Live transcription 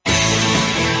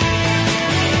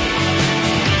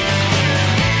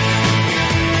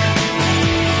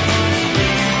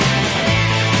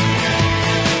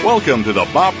Welcome to the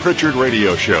Bob Pritchard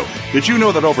Radio Show. Did you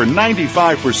know that over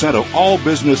 95% of all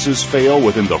businesses fail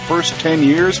within the first 10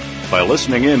 years? By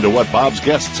listening in to what Bob's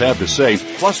guests have to say,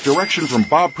 plus direction from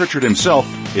Bob Pritchard himself,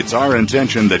 it's our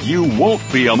intention that you won't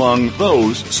be among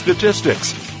those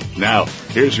statistics. Now,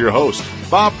 here's your host,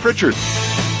 Bob Pritchard.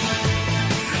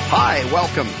 Hi,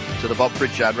 welcome to the Bob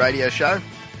Pritchard Radio Show.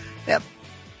 Now,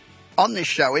 on this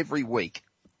show every week,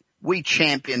 we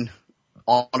champion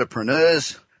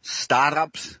entrepreneurs,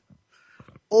 startups,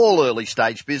 all early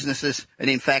stage businesses, and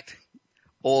in fact,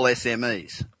 all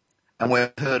SMEs. And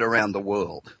we're heard around the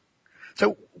world.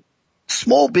 So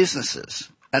small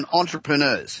businesses and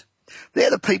entrepreneurs, they're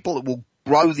the people that will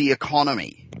grow the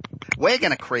economy. We're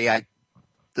going to create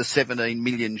the 17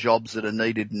 million jobs that are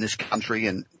needed in this country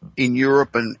and in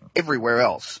Europe and everywhere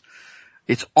else.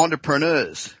 It's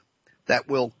entrepreneurs that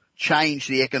will change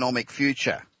the economic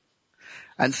future.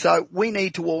 And so we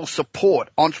need to all support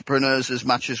entrepreneurs as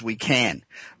much as we can.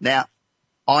 Now,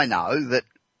 I know that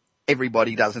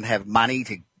everybody doesn't have money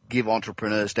to give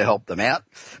entrepreneurs to help them out,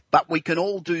 but we can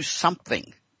all do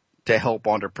something to help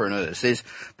entrepreneurs.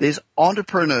 There's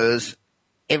entrepreneurs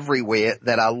everywhere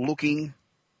that are looking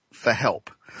for help.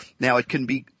 Now, it can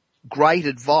be great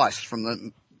advice from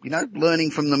them, learning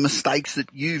from the mistakes that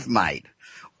you've made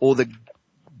or the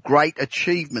great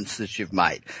achievements that you've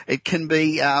made. It can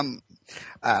be,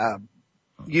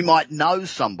 you might know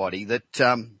somebody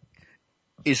that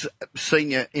is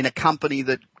senior in a company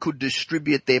that could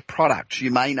distribute their products.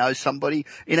 You may know somebody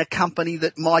in a company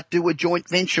that might do a joint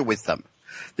venture with them.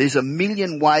 There's a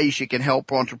million ways you can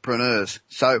help entrepreneurs.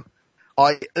 So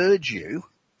I urge you,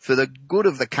 for the good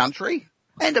of the country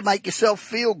and to make yourself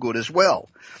feel good as well,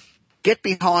 get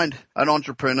behind an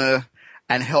entrepreneur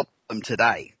and help them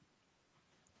today.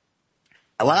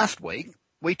 Last week,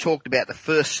 we talked about the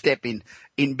first step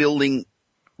in building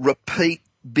repeat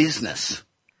business,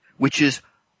 which is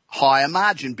higher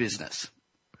margin business.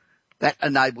 That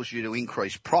enables you to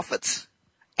increase profits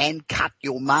and cut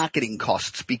your marketing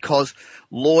costs because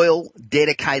loyal,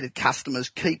 dedicated customers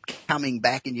keep coming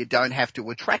back and you don't have to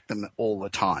attract them all the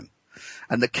time.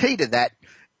 And the key to that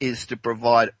is to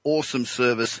provide awesome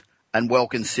service and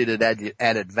well-considered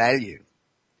added value.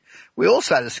 We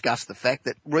also discussed the fact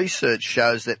that research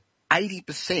shows that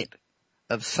 80%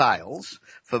 of sales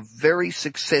for very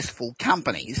successful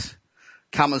companies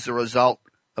come as a result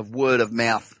of word of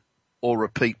mouth or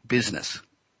repeat business.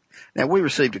 Now, we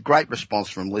received a great response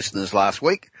from listeners last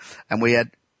week, and we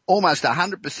had almost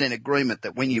 100% agreement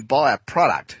that when you buy a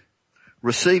product,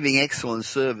 receiving excellent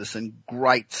service and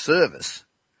great service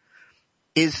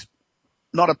is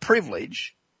not a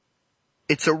privilege,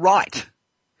 it's a right.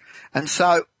 And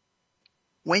so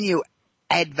when you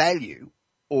add value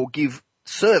or give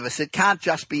service, it can't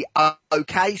just be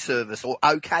okay service or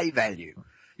okay value.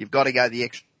 You've got to go the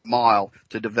extra mile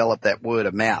to develop that word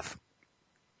of mouth.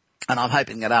 And I'm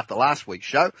hoping that after last week's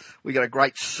show, we got a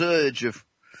great surge of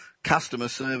customer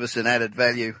service and added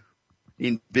value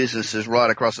in businesses right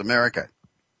across America.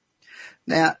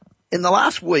 Now, in the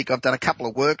last week, I've done a couple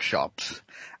of workshops,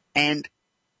 and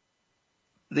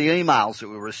the emails that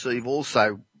we receive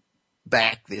also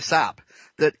back this up,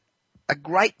 that a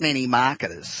great many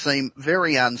marketers seem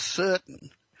very uncertain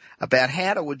about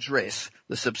how to address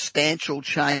the substantial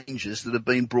changes that have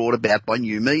been brought about by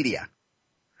new media.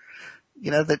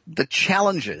 The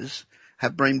challenges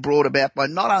have been brought about by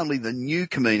not only the new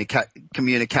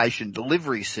communication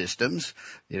delivery systems,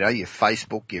 your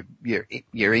Facebook,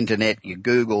 your internet, your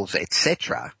Googles,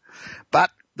 etc.,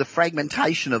 but the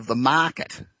fragmentation of the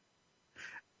market.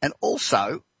 And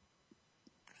also,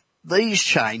 these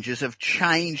changes have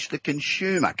changed the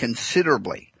consumer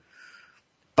considerably,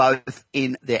 both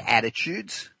in their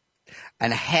attitudes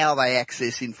and how they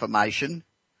access information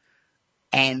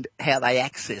and how they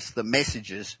access the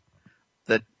messages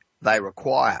that they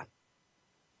require.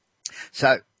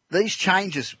 So these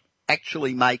changes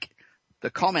actually make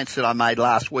the comments that I made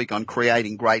last week on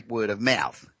creating great word of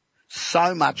mouth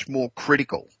so much more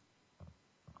critical.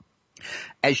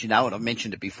 As you know, and I've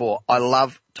mentioned it before, I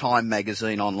love Time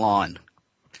magazine online.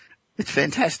 It's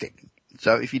fantastic.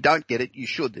 So if you don't get it, you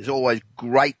should. There's always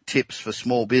great tips for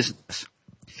small business.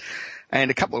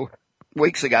 And a couple of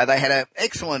weeks ago, they had an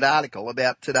excellent article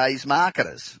about today's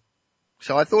marketers.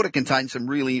 So I thought it contained some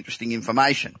really interesting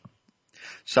information.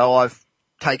 So I've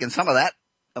taken some of that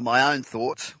and my own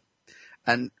thoughts,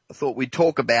 and I thought we'd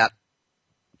talk about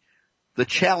the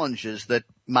challenges that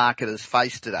marketers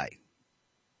face today.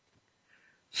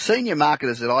 Senior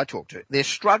marketers that I talk to, they're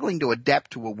struggling to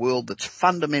adapt to a world that's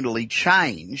fundamentally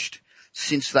changed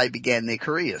since they began their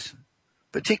careers,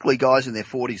 particularly guys in their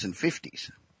 40s and 50s.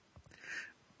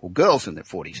 or girls in their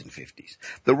 40s and 50s.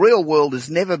 The real world has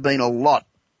never been a lot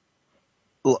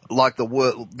like the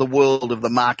world of the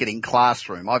marketing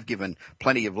classroom. I've given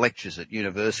plenty of lectures at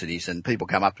universities, and people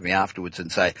come up to me afterwards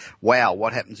and say, wow,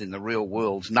 what happens in the real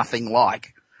world's nothing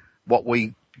like what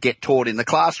we get taught in the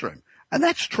classroom. And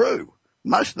that's true.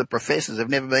 Most of the professors have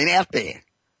never been out there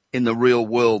in the real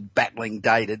world battling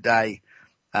day to day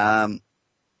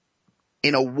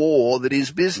in a war that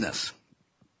is business.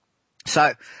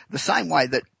 So the same way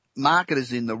that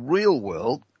marketers in the real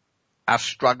world are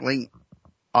struggling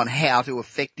on how to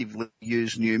effectively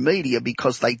use new media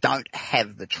because they don't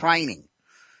have the training.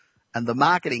 And the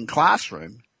marketing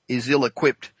classroom is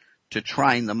ill-equipped to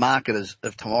train the marketers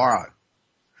of tomorrow.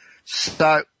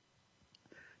 So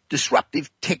disruptive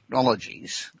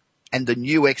technologies and the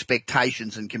new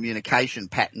expectations and communication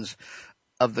patterns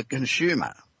of the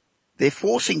consumer, they're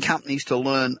forcing companies to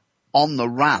learn on the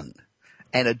run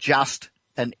and adjust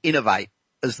and innovate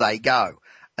as they go.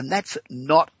 And that's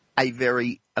not a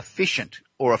very efficient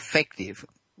or effective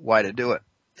way to do it.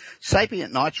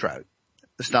 Sapient Nitro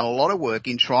has done a lot of work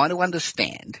in trying to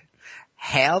understand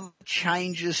how the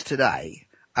changes today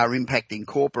are impacting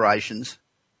corporations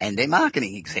and their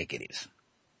marketing executives.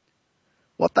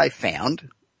 What they found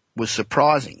was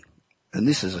surprising, and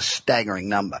this is a staggering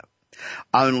number.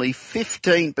 Only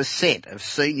 15% of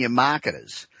senior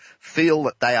marketers feel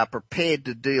that they are prepared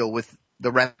to deal with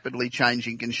the rapidly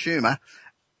changing consumer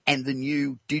and the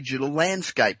new digital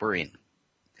landscape we're in.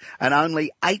 And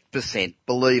only 8%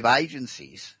 believe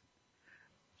agencies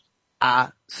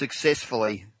are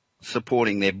successfully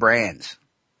supporting their brands.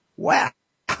 Wow.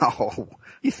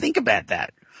 You think about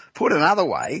that. Put another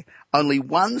way, only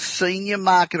one senior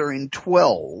marketer in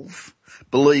 12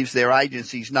 believes their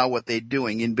agencies know what they're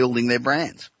doing in building their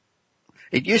brands.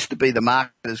 It used to be the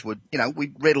marketers would,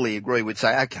 we'd readily agree, would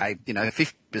say, okay,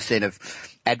 50%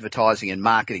 of advertising and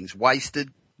marketing's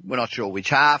wasted. We're not sure which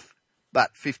half,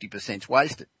 but 50%'s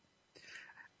wasted.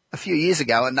 A few years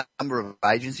ago, a number of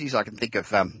agencies, I can think of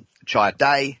Chiat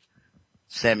Day,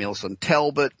 Samuelson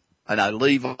Talbot, I know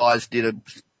Levi's did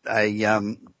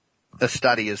a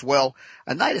study as well,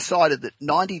 and they decided that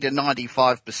 90 to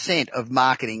 95% of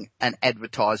marketing and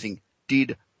advertising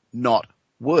did not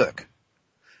work.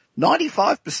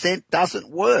 95% doesn't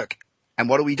work. And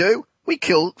what do? We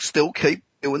still keep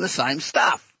doing the same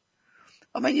stuff.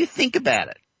 I mean, you think about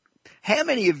it. How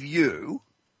many of you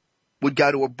would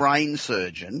go to a brain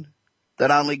surgeon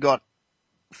that only got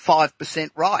 5%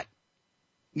 right?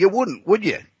 You wouldn't, would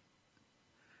you?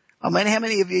 I mean, how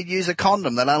many of you use a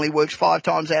condom that only works 5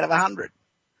 times out of 100?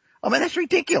 I mean, that's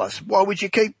ridiculous. Why would you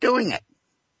keep doing it?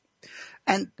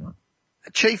 And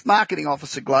a Chief Marketing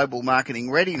Officer Global Marketing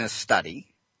Readiness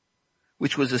Study,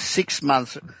 which was a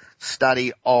 6-month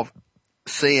study of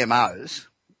CMOs,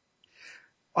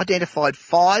 identified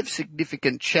 5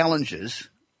 significant challenges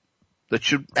that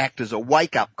should act as a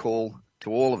wake-up call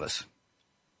to all of us.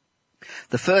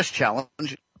 The first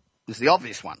challenge is the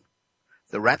obvious one,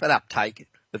 the rapid uptake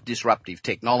of disruptive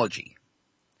technology.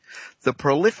 The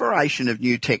proliferation of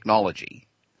new technology,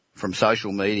 from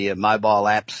social media, mobile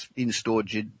apps, in-store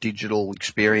digital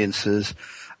experiences,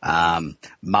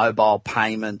 mobile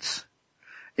payments,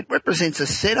 it represents a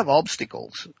set of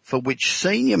obstacles for which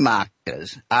senior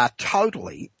marketers are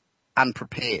totally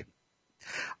unprepared.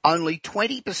 Only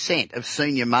 20% of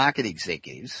senior market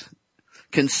executives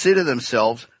consider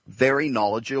themselves very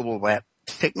knowledgeable about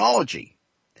technology.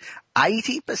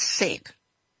 80%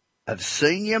 of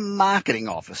senior marketing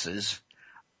officers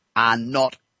are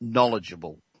not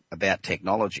knowledgeable about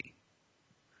technology.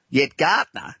 Yet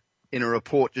Gartner, in a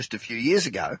report just a few years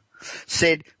ago,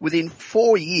 said within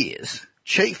 4 years,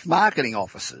 chief marketing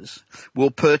officers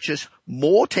will purchase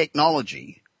more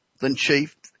technology than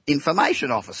chief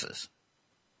information officers.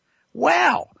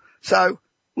 Wow. So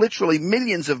literally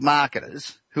millions of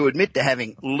marketers who admit to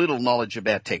having little knowledge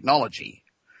about technology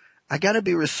are going to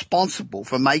be responsible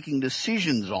for making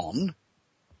decisions on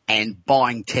and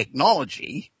buying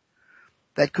technology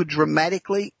that could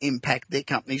dramatically impact their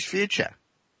company's future.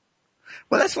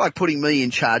 Well, that's like putting me in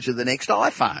charge of the next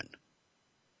iPhone.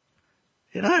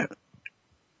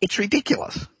 It's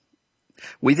ridiculous.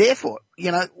 We therefore,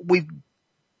 we've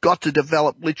got to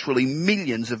develop literally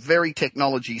millions of very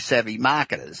technology savvy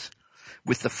marketers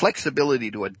with the flexibility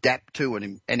to adapt to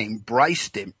and embrace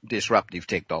disruptive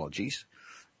technologies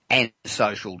and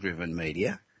social driven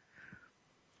media.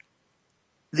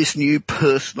 This new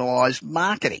personalised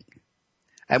marketing.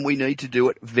 And we need to do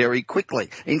it very quickly.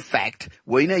 In fact,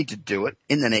 we need to do it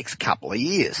in the next couple of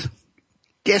years.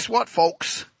 Guess what,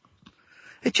 folks?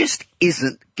 It just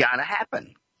isn't going to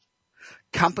happen.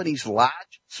 Companies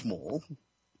large, small,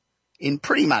 in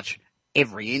pretty much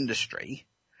every industry,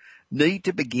 need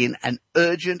to begin an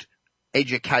urgent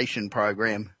education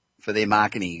program for their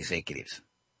marketing executives.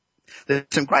 There's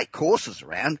some great courses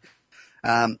around.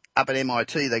 Up at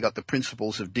MIT, they got the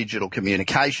Principles of Digital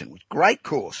Communication, which great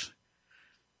course.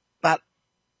 But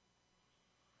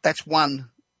that's one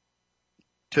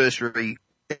tertiary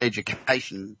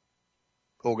education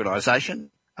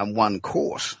organisation and one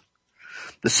course.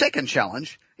 The second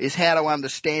challenge is how to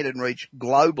understand and reach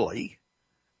globally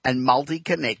and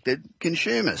multi-connected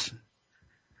consumers.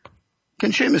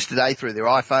 Consumers today, through their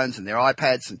iPhones and their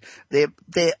iPads, and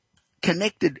they're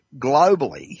connected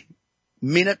globally,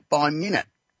 minute by minute.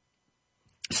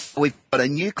 So we've got a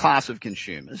new class of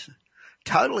consumers,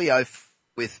 totally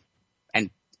with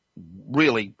and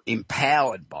really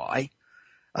empowered by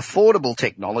affordable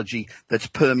technology that's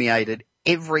permeated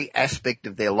every aspect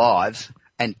of their lives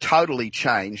and totally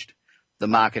changed the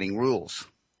marketing rules.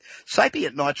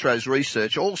 Sapient Nitro's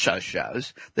research also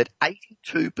shows that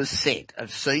 82%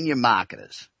 of senior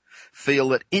marketers feel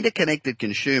that interconnected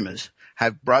consumers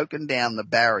have broken down the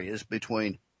barriers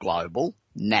between global,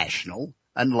 national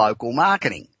and local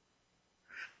marketing.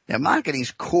 Now,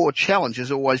 marketing's core challenge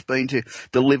has always been to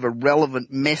deliver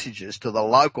relevant messages to the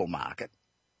local market.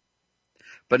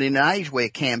 But in an age where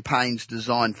campaigns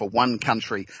designed for one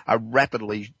country are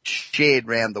rapidly shared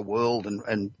around the world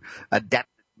and adapted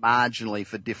marginally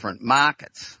for different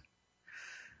markets,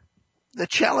 the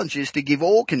challenge is to give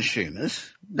all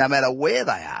consumers, no matter where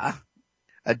they are,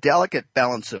 a delicate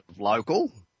balance of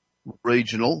local,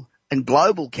 regional and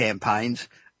global campaigns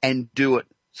and do it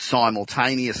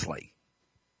simultaneously.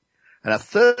 And a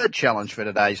third challenge for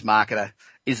today's marketer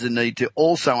is the need to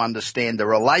also understand the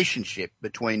relationship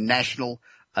between national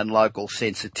and local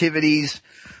sensitivities,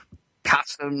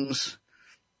 customs,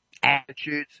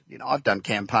 attitudes. You know, I've done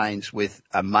campaigns with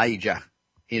a major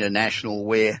international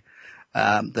where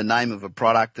the name of a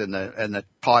product and the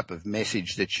type of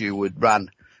message that you would run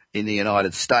in the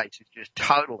United States is just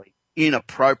totally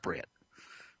inappropriate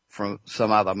from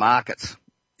some other markets.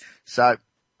 So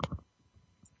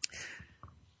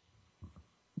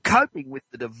coping with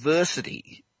the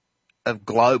diversity of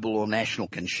global or national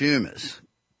consumers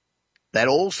that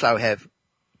also have,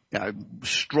 you know,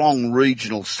 strong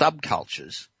regional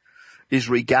subcultures is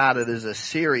regarded as a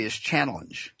serious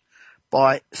challenge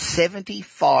by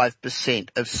 75%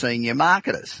 of senior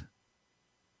marketers.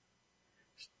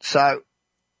 So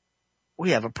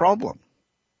we have a problem.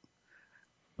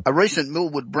 A recent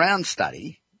Millward Brown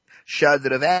study showed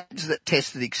that of ads that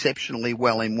tested exceptionally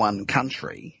well in one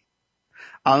country,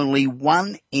 only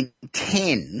 1 in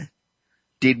 10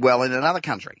 did well in another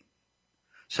country.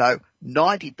 So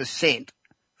 90%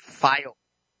 failed.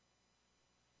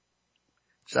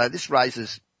 So this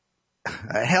raises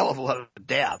a hell of a lot of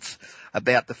doubts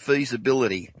about the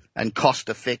feasibility and cost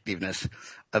effectiveness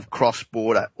of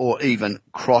cross-border or even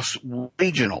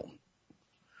cross-regional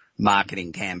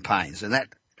marketing campaigns.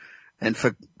 And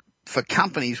for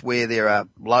companies where there are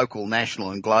local, national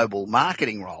and global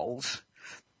marketing roles,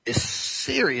 there's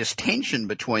serious tension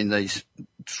between these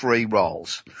three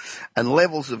roles, and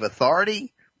levels of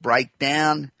authority break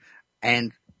down,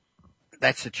 and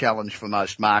that's a challenge for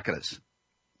most marketers.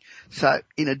 So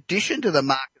in addition to the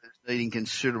marketers needing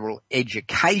considerable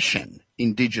education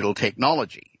in digital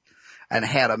technology and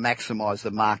how to maximise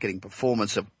the marketing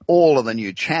performance of all of the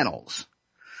new channels,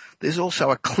 there's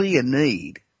also a clear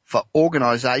need for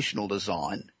organisational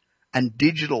design and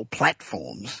digital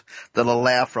platforms that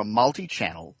allow for a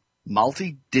multi-channel,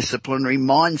 multidisciplinary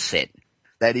mindset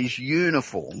that is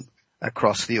uniform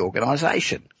across the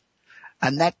organisation.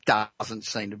 And that doesn't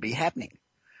seem to be happening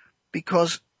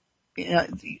because, you know,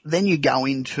 then you go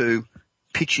into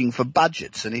pitching for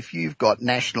budgets. And if you've got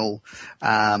national,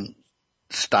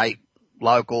 state,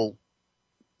 local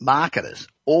marketers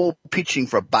all pitching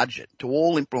for a budget to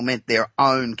all implement their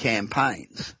own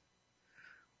campaigns,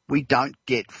 we don't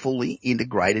get fully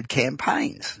integrated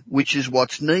campaigns, which is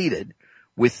what's needed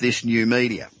with this new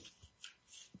media.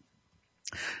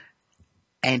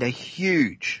 And a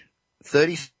huge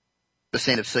 30%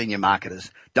 of senior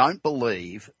marketers don't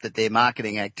believe that their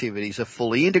marketing activities are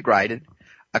fully integrated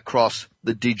across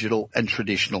the digital and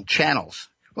traditional channels.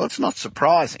 Well, it's not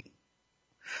surprising.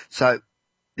 So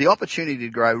the opportunity to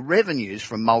grow revenues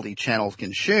from multi-channel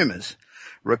consumers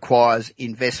requires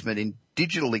investment in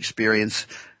digital experience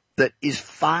that is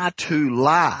far too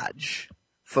large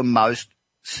for most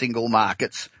single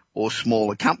markets or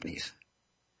smaller companies.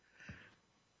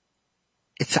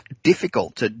 It's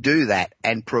difficult to do that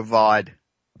and provide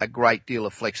a great deal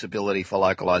of flexibility for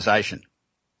localization.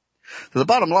 So the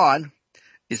bottom line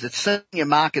is that senior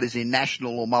marketers in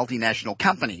national or multinational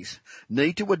companies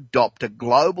need to adopt a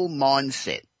global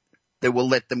mindset that will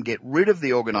let them get rid of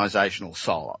the organisational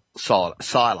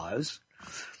silos,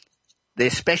 their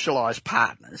specialised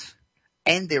partners,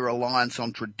 and their reliance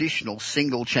on traditional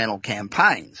single-channel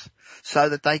campaigns so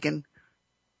that they can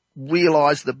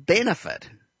realise the benefit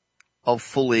of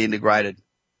fully integrated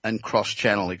and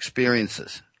cross-channel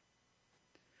experiences.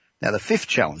 Now, the fifth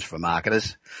challenge for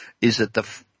marketers is that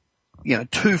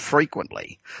too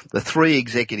frequently, the three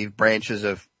executive branches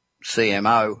of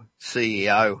CMO,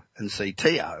 CEO, and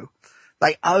CTO,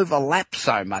 they overlap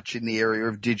so much in the area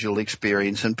of digital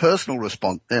experience and personal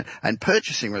and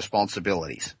purchasing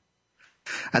responsibilities.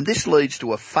 And this leads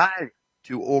to a failure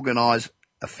to organise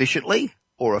efficiently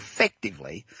or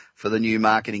effectively for the new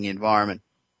marketing environment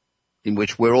in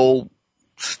which we're all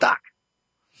stuck.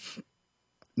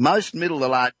 Most middle to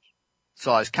large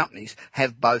size companies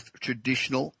have both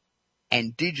traditional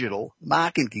and digital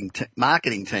marketing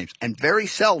teams, and very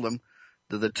seldom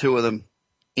do the two of them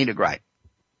integrate.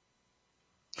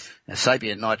 Now,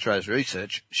 Sapient Nitro's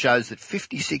research shows that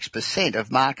 56%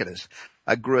 of marketers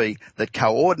agree that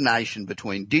coordination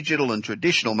between digital and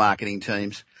traditional marketing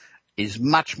teams is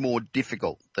much more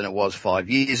difficult than it was 5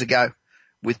 years ago,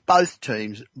 with both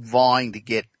teams vying to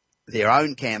get their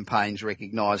own campaigns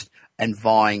recognised and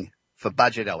vying for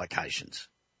budget allocations.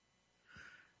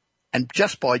 And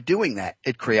just by doing that,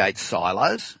 it creates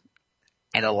silos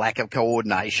and a lack of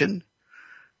coordination.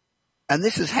 And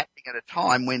this is happening at a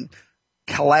time when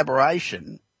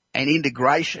collaboration and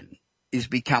integration is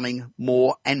becoming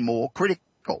more and more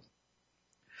critical.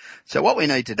 So what we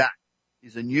need today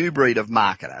is a new breed of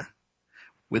marketer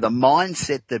with a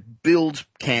mindset that builds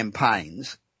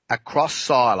campaigns across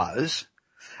silos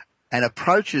and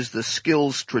approaches the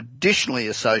skills traditionally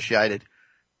associated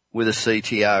with a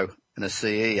CTO and a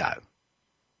CEO.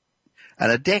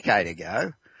 And a decade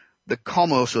ago, the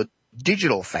commerce or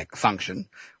digital function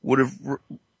would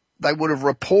have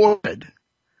reported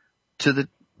to the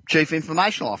Chief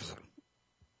Information Officer.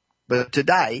 But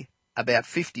today, about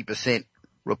 50%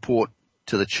 report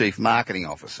to the Chief Marketing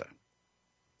Officer.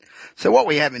 So what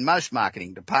we have in most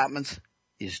marketing departments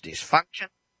is dysfunction,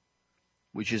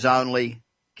 which is only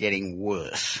getting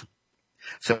worse.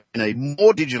 So we need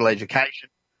more digital education,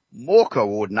 more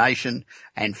coordination,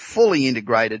 and fully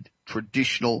integrated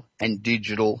traditional and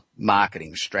digital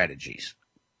marketing strategies.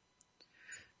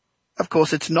 Of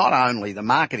course, it's not only the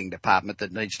marketing department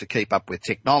that needs to keep up with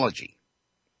technology.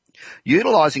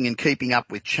 Utilising and keeping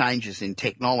up with changes in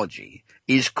technology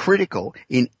is critical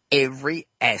in every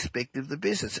aspect of the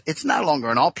business. It's no longer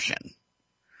an option.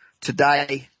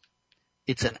 Today,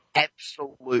 it's an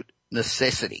absolute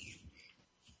necessity.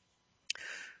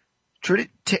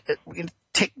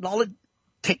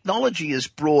 Technology has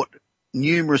brought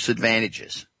numerous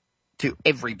advantages to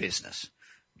every business,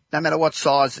 no matter what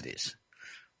size it is.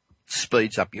 It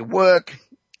speeds up your work,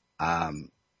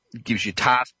 gives you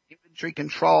task inventory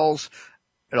controls,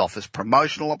 it offers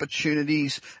promotional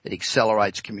opportunities, it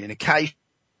accelerates communication,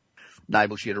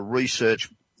 enables you to research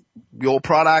your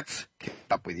products, keep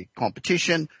up with your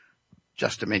competition,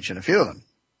 just to mention a few of them.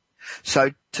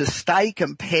 So to stay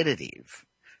competitive,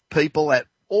 people at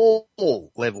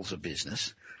all levels of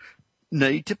business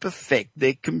need to perfect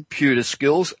their computer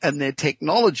skills and their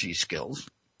technology skills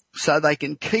so they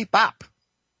can keep up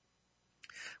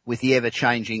with the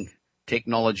ever-changing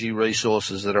technology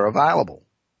resources that are available.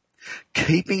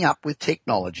 Keeping up with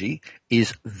technology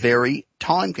is very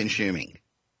time-consuming,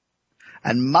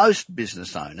 and most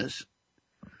business owners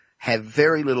have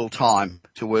very little time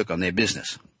to work on their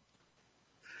business.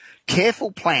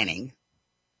 Careful planning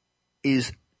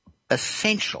is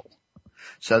essential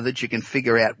so that you can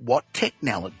figure out what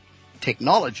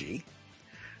technology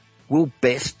will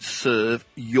best serve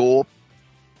your.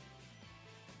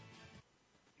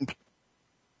 Be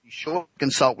sure to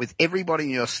consult with everybody in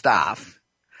your staff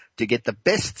to get the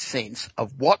best sense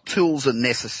of what tools are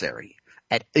necessary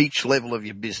at each level of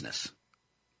your business.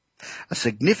 A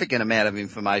significant amount of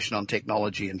information on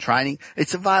technology and training,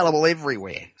 it's available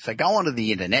everywhere. So go onto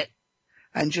the internet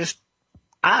and just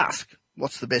ask,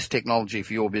 what's the best technology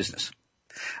for your business?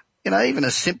 You know, even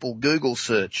a simple Google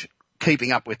search,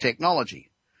 keeping up with technology,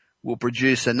 will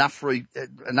produce enough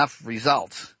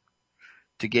results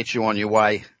to get you on your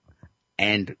way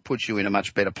and put you in a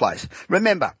much better place.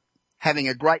 Remember, having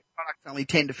a great product is only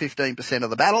 10 to 15%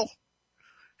 of the battle.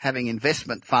 Having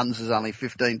investment funds is only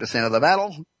 15% of the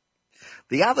battle.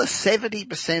 The other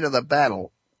 70% of the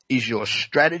battle is your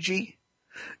strategy,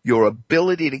 your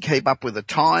ability to keep up with the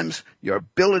times, your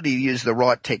ability to use the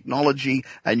right technology,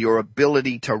 and your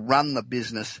ability to run the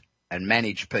business and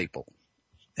manage people.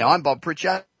 Now, I'm Bob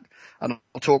Pritchard, and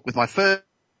I'll talk with my first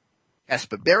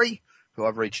Caspar Berry, who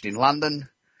I've reached in London,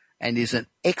 and is an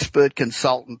expert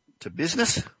consultant to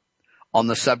business on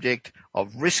the subject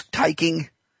of risk-taking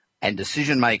and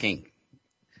decision-making.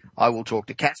 I will talk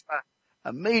to Caspar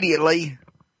immediately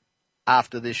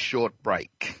after this short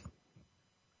break.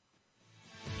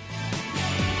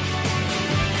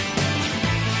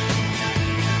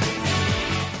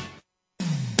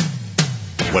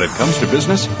 When it comes to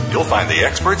business, you'll find the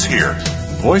experts here.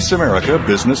 Voice America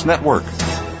Business Network.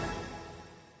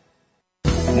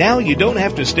 Now you don't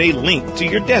have to stay linked to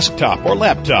your desktop or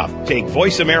laptop. Take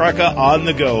Voice America on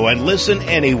the go and listen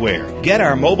anywhere. Get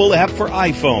our mobile app for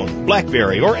iPhone,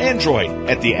 BlackBerry, or Android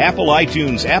at the Apple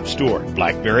iTunes App Store,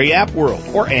 BlackBerry App World,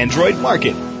 or Android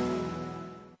Market.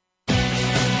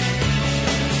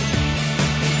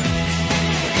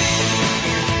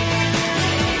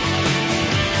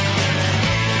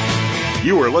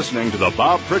 You are listening to the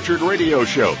Bob Pritchard Radio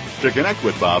Show. To connect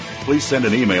with Bob, please send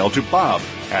an email to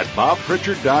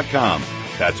bob@bobpritchard.com.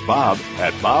 That's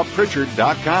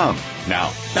bob@bobpritchard.com.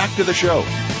 Now, back to the show.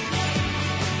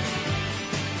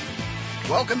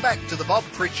 Welcome back to the Bob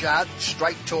Pritchard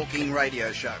Straight Talking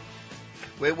Radio Show,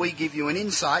 where we give you an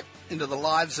insight into the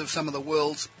lives of some of the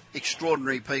world's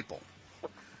extraordinary people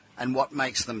and what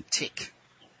makes them tick.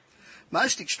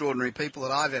 Most extraordinary people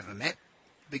that I've ever met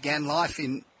began life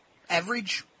in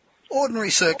average, ordinary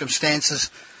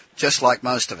circumstances, just like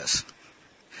most of us.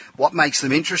 What makes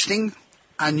them interesting,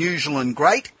 unusual and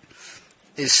great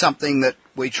is something that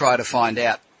we try to find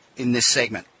out in this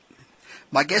segment.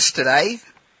 My guest today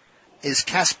is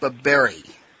Caspar Berry,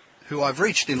 who I've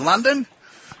reached in London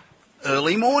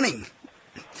early morning.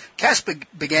 Caspar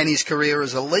began his career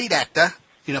as a lead actor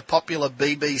in a popular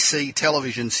BBC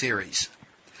television series.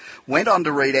 Went on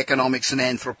to read economics and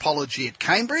anthropology at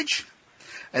Cambridge,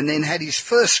 and then had his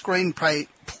first screenplay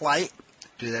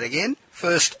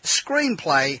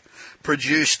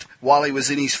produced while he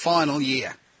was in his final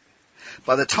year.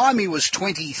 By the time he was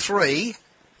 23,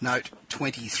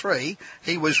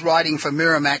 he was writing for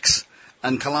Miramax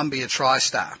and Columbia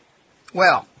TriStar.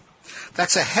 Well,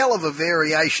 that's a hell of a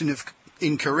variation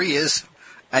in careers,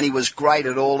 and he was great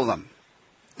at all of them.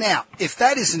 Now, if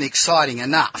that isn't exciting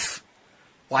enough,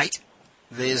 wait,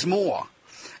 there's more.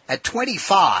 At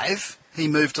 25, he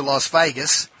moved to Las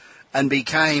Vegas and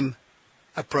became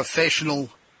a professional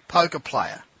poker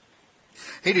player.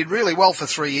 He did really well for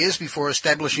 3 years before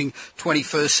establishing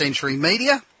 21st Century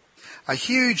Media, a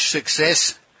huge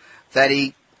success that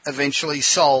he eventually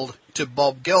sold to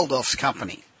Bob Geldof's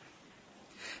company.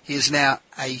 He is now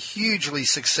a hugely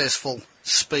successful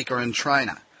speaker and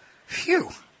trainer.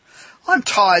 Phew, I'm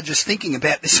tired just thinking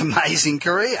about this amazing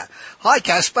career. Hi,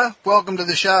 Caspar. Welcome to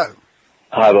the show.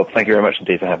 Hi, Bob. Thank you very much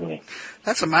indeed for having me.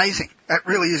 That's amazing. That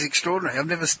really is extraordinary. I've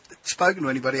never spoken to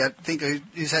anybody, I think,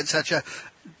 who's had such a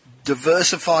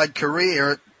diversified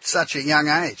career at such a young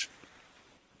age.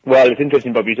 Well, it's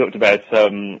interesting, Bob. You talked about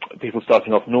people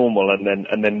starting off normal and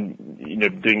then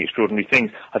doing extraordinary things.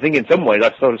 I think in some ways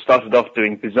I've sort of started off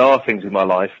doing bizarre things in my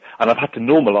life, and I've had to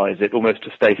normalise it almost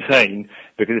to stay sane,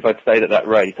 because if I'd stayed at that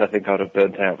rate, I think I'd have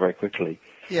burnt out very quickly.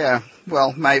 Yeah,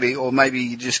 well, maybe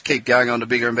you just keep going on to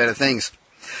bigger and better things.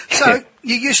 So,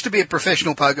 you used to be a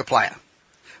professional poker player.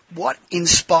 What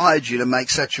inspired you to make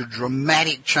such a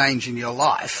dramatic change in your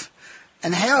life,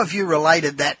 and how have you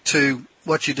related that to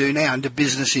what you do now and to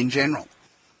business in general?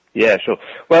 Yeah, sure.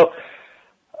 Well,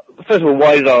 first of all,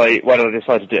 why did I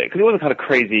decide to do it? Because it was a kind of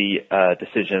crazy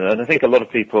decision, and I think a lot of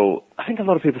people think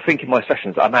in my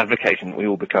sessions that I'm advocating that we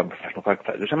all become professional poker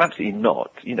players, which I'm absolutely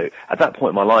not. At that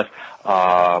point in my life,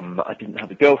 I didn't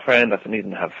have a girlfriend, I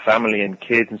didn't have family and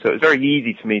kids, and so it was very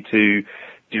easy for me to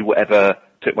do whatever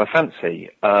took my fancy.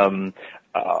 I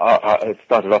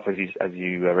started off as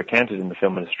you recounted in the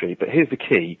film industry, but here's the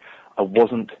key: I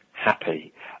wasn't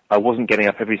happy. I wasn't getting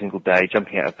up every single day,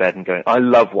 jumping out of bed and going, I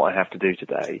love what I have to do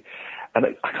today.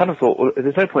 And I kind of thought, well,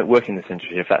 there's no point working in this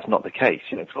industry if that's not the case.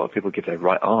 Because a lot of people give their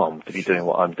right arm to be doing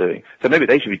what I'm doing. So maybe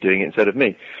they should be doing it instead of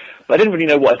me. But I didn't really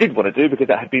know what I did want to do, because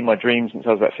that had been my dream since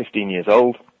I was about 15 years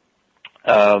old.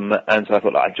 And so I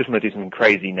thought, I just want to do something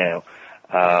crazy now,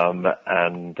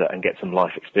 and get some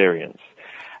life experience.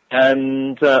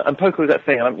 And poker was that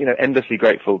thing. I'm, endlessly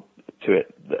grateful to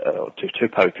it, to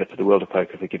poker, to the world of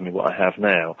poker, for giving me what I have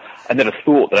now. I never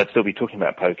thought that I'd still be talking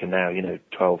about poker now,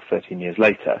 12, 13 years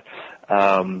later.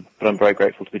 But I'm very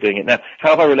grateful to be doing it now.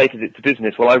 How have I related it to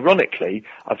business? Well, ironically,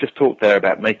 I've just talked there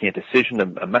about making a decision,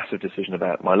 a massive decision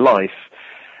about my life.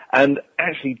 And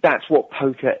actually, that's what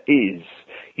poker is.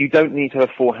 You don't need to have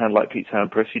a forehand like Pete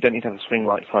Sampras. You don't need to have a swing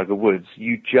like Tiger Woods.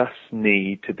 You just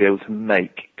need to be able to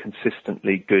make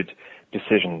consistently good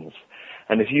decisions.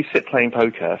 And if you sit playing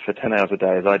poker for 10 hours a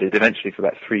day, as I did eventually for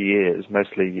about 3 years,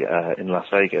 mostly in Las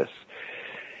Vegas,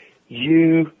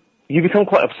 you become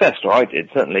quite obsessed, or I did,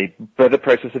 certainly, by the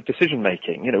process of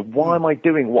decision-making. You know, why am I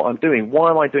doing what I'm doing? Why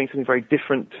am I doing something very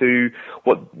different to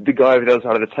what the guy over the other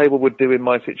side of the table would do in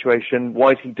my situation?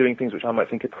 Why is he doing things which I might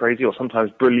think are crazy or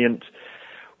sometimes brilliant?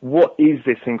 What is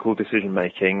this thing called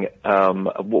decision-making?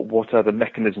 What are the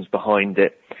mechanisms behind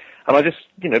it? And I just,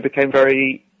 became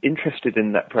very interested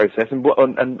in that process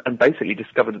and basically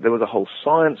discovered that there was a whole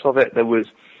science of it. There was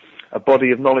a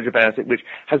body of knowledge about it, which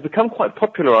has become quite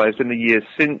popularized in the years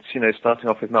since, starting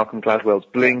off with Malcolm Gladwell's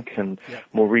Blink, and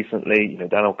more recently,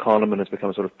 Daniel Kahneman has become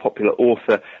a sort of popular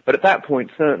author. But at that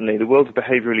point, certainly, the world of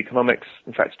behavioral economics,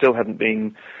 in fact, still hadn't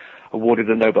been awarded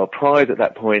the Nobel Prize at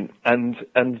that point, and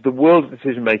the world of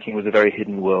decision-making was a very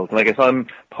hidden world. And I guess I'm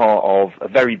part of a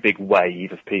very big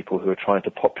wave of people who are trying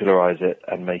to popularize it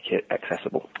and make it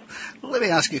accessible. Well, let me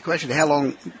ask you a question. How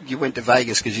long you went to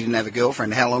Vegas because you didn't have a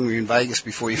girlfriend? How long were you in Vegas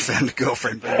before you found a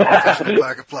girlfriend being a professional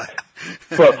poker player?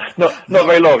 Well, not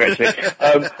very long, actually.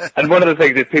 And one of the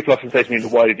things is people often say to me,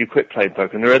 why did you quit playing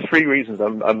poker? And there are 3 reasons.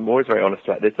 I'm always very honest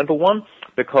about this. Number one,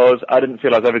 because I didn't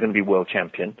feel I was ever going to be world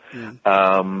champion. Yeah.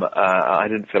 I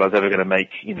didn't feel I was ever going to make,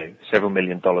 several $1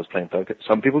 million playing poker.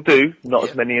 Some people do, not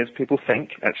as many as people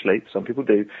think, actually. Some people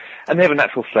do. And they have a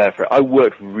natural flair for it. I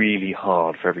worked really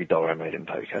hard for every dollar I made in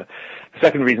poker. The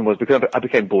second reason was because I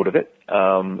became bored of it.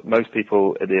 Most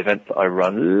people at the events that I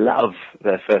run love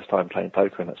their first time playing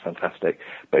poker, and that's fantastic.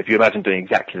 But if you imagine doing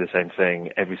exactly the same thing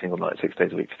every single night, 6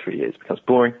 days a week for 3 years, it becomes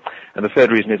boring. And the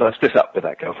third reason is I split up with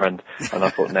that girlfriend, and I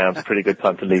thought now's a pretty good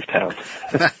time to leave town.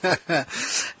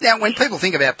 Now, when people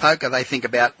think about poker, they think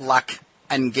about luck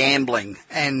and gambling.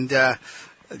 And,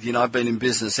 I've been in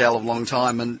business a hell of a long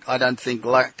time, and I don't think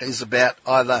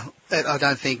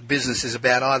business is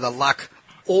about either luck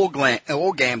or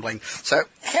gambling. So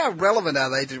how relevant are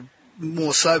they to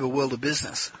more sober world of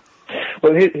business?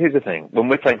 Well, here's the thing. When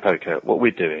we're playing poker, what we're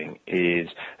doing is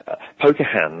poker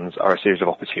hands are a series of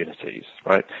opportunities,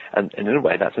 right? And in a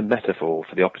way, that's a metaphor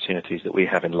for the opportunities that we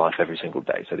have in life every single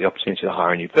day. So the opportunity to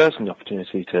hire a new person, the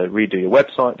opportunity to redo your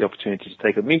website, the opportunity to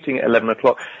take a meeting at 11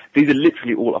 o'clock. These are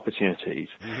literally all opportunities.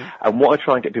 Mm-hmm. And what I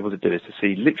try and get people to do is to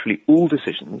see literally all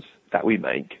decisions that we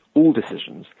make, all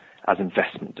decisions, as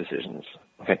investment decisions.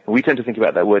 Okay, we tend to think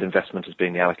about that word investment as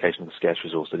being the allocation of the scarce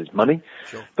resource that is money.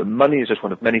 Sure. But money is just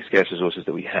one of many scarce resources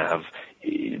that we have,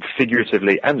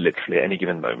 figuratively and literally at any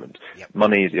given moment. Yep.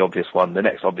 Money is the obvious one. The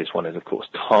next obvious one is, of course,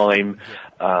 time.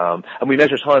 Yep. And we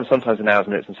measure time sometimes in hours,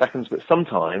 minutes, and seconds, but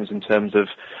sometimes in terms of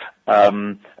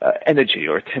energy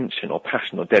or attention or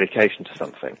passion or dedication to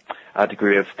something. Our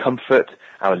degree of comfort,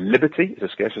 our liberty is a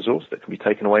scarce resource that can be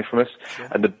taken away from us. Sure.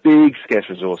 And the big scarce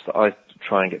resource that I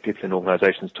try and get people in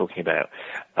organisations talking about,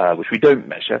 which we don't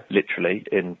measure literally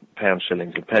in pounds,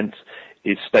 shillings and pence,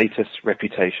 is status,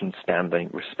 reputation, standing,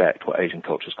 respect, what Asian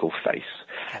cultures call face.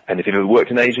 And if you've ever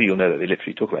worked in Asia, you'll know that they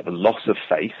literally talk about the loss of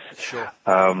face. Sure.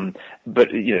 But,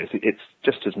 it's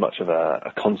just as much of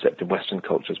a concept in Western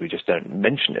cultures, we just don't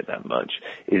mention it that much,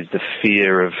 is the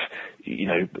fear of,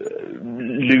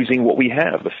 losing what we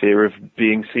have, the fear of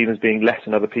being seen as being less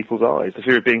in other people's eyes, the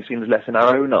fear of being seen as less in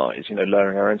our own eyes,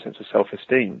 lowering our own sense of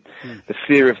self-esteem. Mm. The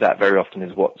fear of that very often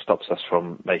is what stops us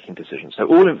from making decisions. So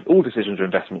all decisions are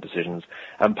investment decisions,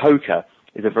 and poker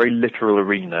is a very literal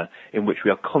arena in which we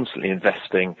are constantly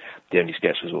investing. The only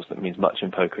scarce resource that means much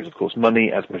in poker is, of course,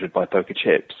 money as measured by poker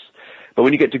chips. But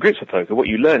when you get to grips with poker, what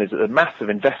you learn is that the massive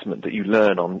investment that you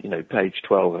learn on, page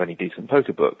 12 of any decent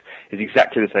poker book is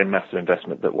exactly the same massive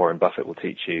investment that Warren Buffett will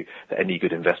teach you, that any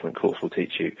good investment course will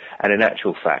teach you. And in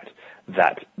actual fact,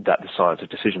 that the science of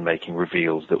decision making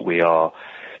reveals that we are,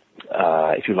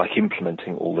 if you like,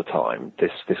 implementing all the time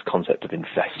this concept of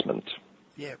investment.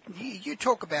 Yeah. You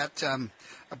talk about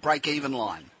a break-even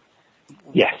line.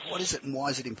 Yes. What is it and why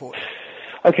is it important?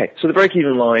 Okay, so the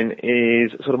break-even line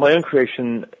is sort of my own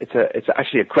creation. It's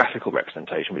actually a graphical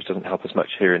representation, which doesn't help us much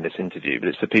here in this interview, but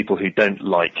it's for people who don't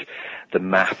like the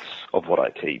maths of what I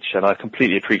teach. And I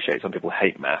completely appreciate some people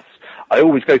hate maths. I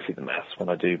always go through the maths when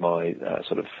I do my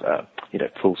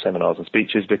full seminars and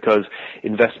speeches, because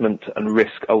investment and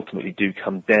risk ultimately do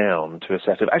come down to a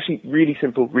set of actually really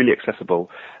simple, really accessible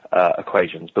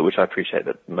equations, but which I appreciate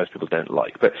that most people don't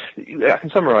like. But I can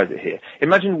summarize it here.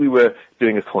 Imagine we were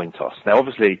doing a coin toss. Now,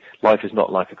 obviously, life is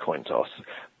not like a coin toss,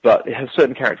 but it has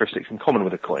certain characteristics in common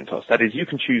with a coin toss. That is, you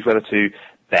can choose whether to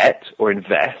bet or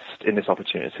invest in this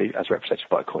opportunity as represented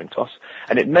by a coin toss,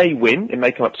 and it may win, it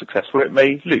may come up successful, it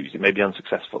may lose, it may be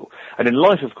unsuccessful. And in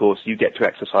life, of course, you get to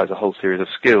exercise a whole series of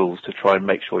skills to try and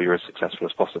make sure you're as successful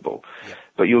as possible. Yeah.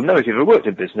 But you'll know if you've ever worked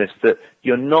in business that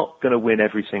you're not going to win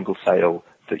every single sale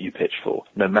that you pitch for,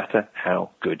 no matter how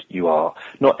good you are.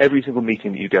 Not every single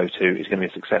meeting that you go to is going to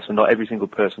be a success, and not every single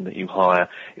person that you hire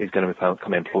is going to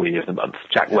become Employee of the Month.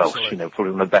 Jack Welch,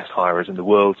 probably one of the best hirers in the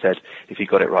world, said if he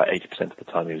got it right 80% of the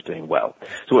time he was doing well.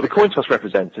 So what the coin toss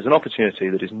represents is an opportunity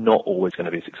that is not always going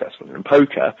to be successful. And in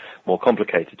poker, more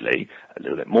complicatedly, a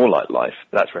little bit more like life,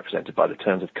 that's represented by the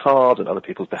turns of cards and other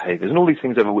people's behaviours and all these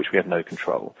things over which we have no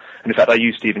control. And in fact, I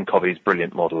use Stephen Covey's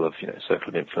brilliant model of, circle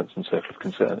of influence and circle of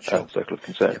concern,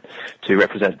 to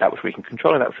represent that which we can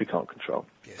control and that which we can't control.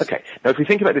 Yes. Okay, now if we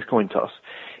think about this coin toss,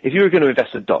 if you were going to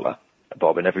invest $1,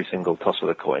 Bob, in every single toss of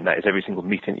the coin, that is every single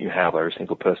meeting that you have, every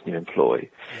single person you employ.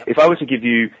 Yep. If I were to give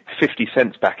you 50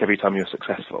 cents back every time you're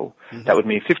successful, that would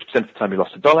mean 50% of the time you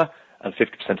lost $1 and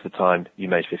 50% of the time you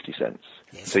made 50 cents.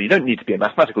 Yes. So you don't need to be a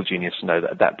mathematical genius to know that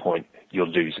at that point you're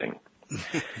losing.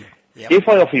 Yep. If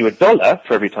I offer you $1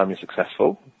 for every time you're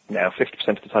successful, now 50%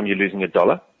 of the time you're losing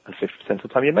 $1 and 50% of the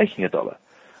time you're making $1.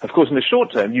 Of course, in the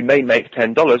short term, you may make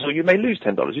 $10 or you may lose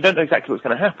 $10. You don't know exactly what's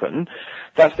going to happen.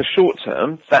 That's the short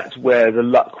term. That's where the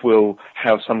luck will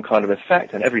have some kind of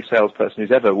effect. And every salesperson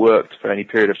who's ever worked for any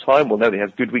period of time will know that he has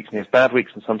good weeks and he has bad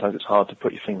weeks, and sometimes it's hard to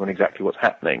put your finger on exactly what's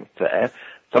happening there.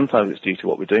 Sometimes it's due to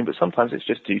what we're doing, but sometimes it's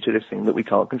just due to this thing that we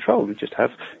can't control. We just have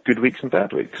good weeks and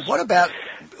bad weeks. What about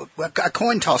a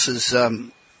coin toss is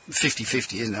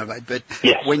 50-50, isn't it? But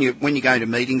yes. when you're going to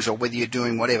meetings or whether you're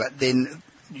doing whatever, then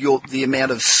the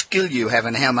amount of skill you have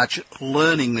and how much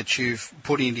learning that you've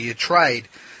put into your trade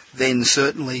then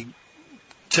certainly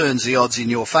turns the odds in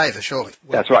your favour, surely.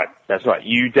 That's right.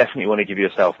 You definitely want to give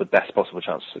yourself the best possible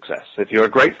chance of success. So if you're a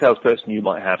great salesperson, you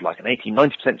might have like an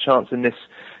 80-90% chance in this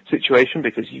situation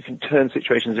because you can turn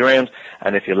situations around,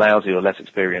 and if you're lousy or less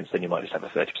experienced, then you might just have a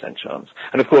 30% chance.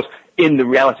 And of course, in the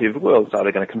reality of the world, it's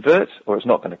either going to convert or it's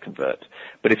not going to convert.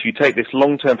 But if you take this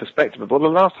long-term perspective of, well, the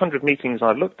last 100 meetings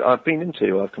I've been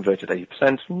into, I've converted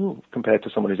 80% compared to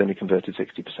someone who's only converted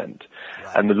 60%. Right.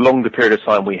 And the longer period of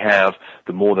time we have,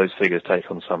 the more those figures take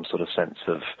on some sort of sense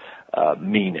of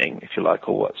meaning, if you like,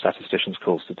 or what statisticians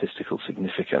call statistical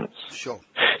significance. Sure.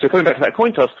 So coming back to that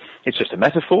coin toss, it's just a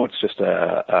metaphor. It's just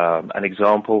an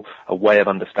example, a way of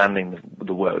understanding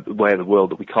the way of the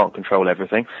world that we can't control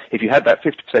everything. If you had that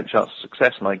 50% chance of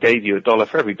success and I gave you $1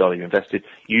 for every dollar you invested,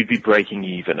 you'd be breaking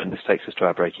even, and this takes us to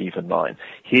our break-even line.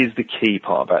 Here's the key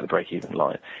part about the break-even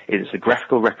line. It is a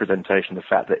graphical representation of the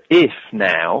fact that if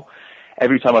now,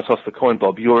 every time I toss the coin,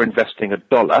 Bob, you're investing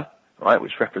 $1, right,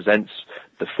 which represents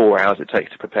the 4 hours it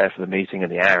takes to prepare for the meeting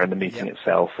and the hour in the meeting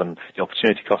itself and the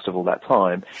opportunity cost of all that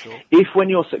time. Sure. If when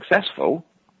you're successful,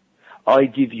 I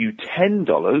give you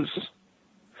 $10,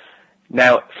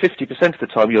 now 50% of the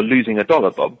time you're losing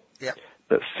 $1, Bob,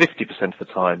 but 50% of the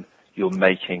time you're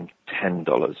making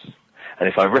 $10. And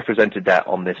if I represented that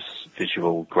on this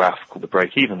visual graph called the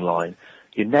break-even line,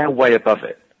 you're now way above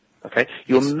it. Okay,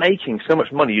 you're making so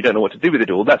much money you don't know what to do with it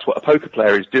all. That's what a poker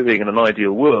player is doing in an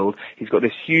ideal world. He's got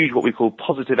this huge, what we call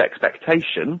positive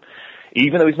expectation,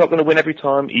 even though he's not going to win every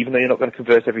time, even though you're not going to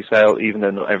convert every sale, even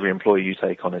though not every employee you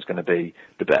take on is going to be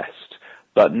the best.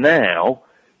 But now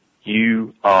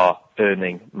you are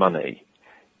earning money,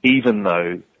 even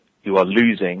though you are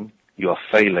losing, you are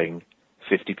failing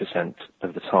 50%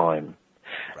 of the time.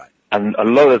 Right. And a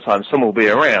lot of the time someone will be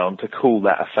around to call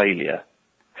that a failure.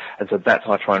 And so that's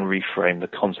how I try and reframe the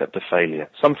concept of failure.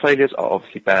 Some failures are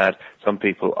obviously bad. Some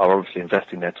people are obviously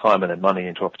investing their time and their money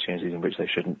into opportunities in which they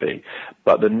shouldn't be.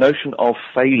 But the notion of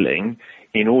failing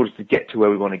in order to get to where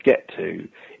we want to get to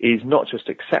is not just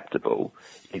acceptable,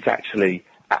 it's actually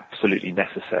absolutely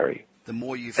necessary. The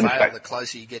more you fail, the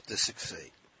closer you get to succeed.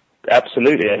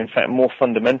 Absolutely. And in fact, more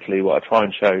fundamentally, what I try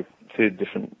and show through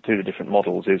the different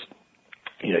models is,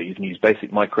 you can use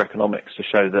basic microeconomics to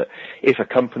show that if a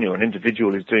company or an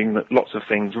individual is doing lots of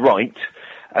things right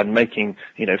and making,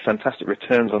 fantastic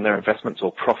returns on their investments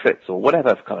or profits or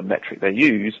whatever kind of metric they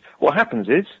use, what happens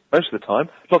is, most of the time,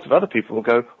 lots of other people will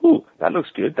go, ooh, that looks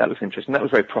good, that looks interesting, that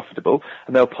was very profitable,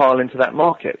 and they'll pile into that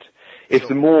market. If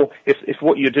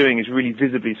what you're doing is really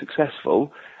visibly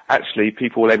successful, actually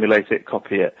people will emulate it,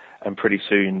 copy it, and pretty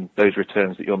soon those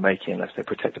returns that you're making, unless they're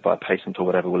protected by a patent or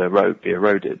whatever, will be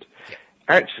eroded. Yeah.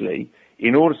 Actually,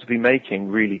 in order to be making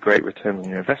really great returns on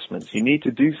your investments, you need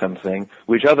to do something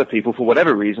which other people, for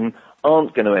whatever reason,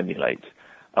 aren't going to emulate.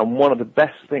 And one of the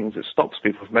best things that stops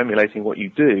people from emulating what you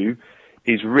do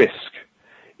is risk,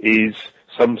 is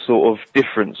some sort of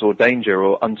difference or danger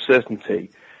or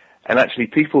uncertainty. And actually,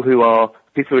 people who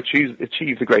achieve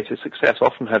the greatest success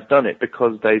often have done it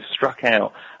because they've struck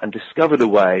out and discovered a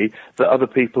way that other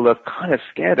people are kind of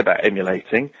scared about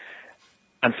emulating.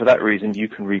 And for that reason, you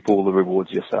can reap all the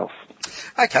rewards yourself.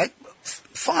 Okay,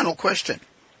 final question.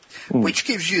 Which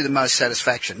gives you the most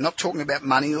satisfaction? Not talking about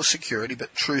money or security,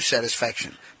 but true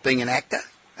satisfaction. Being an actor,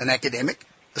 an academic,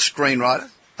 a screenwriter,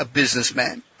 a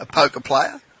businessman, a poker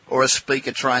player, or a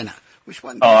speaker trainer? Which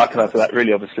one? I can answer that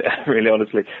really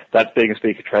honestly. That's being a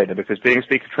speaker trainer, because being a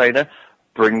speaker trainer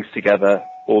brings together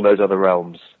all those other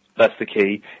realms. That's the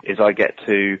key, is I get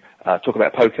to talk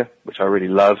about poker, which I really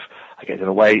love. I get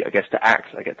to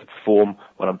act, I get to perform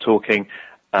when I'm talking,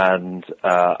 and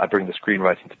I bring the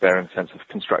screenwriting to bear in the sense of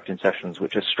constructing sessions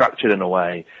which are structured in a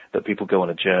way that people go on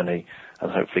a journey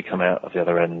and hopefully come out of the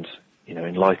other end,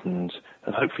 enlightened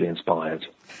and hopefully inspired.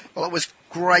 Well, it was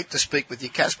great to speak with you,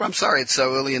 Caspar. I'm sorry it's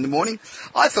so early in the morning.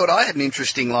 I thought I had an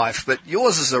interesting life, but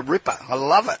yours is a ripper. I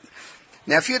love it.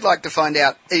 Now, if you'd like to find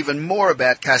out even more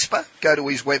about Caspar, go to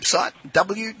his website,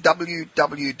 www.caspar,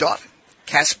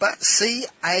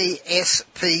 C-A-S-P-A-R,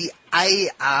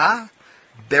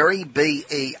 Berry,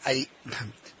 B-E-R-R-Y.com.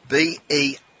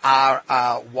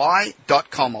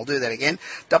 I'll do that again,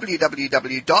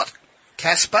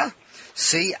 www.caspar,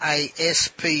 C-A-S-P-A-R,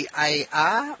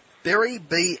 Berry,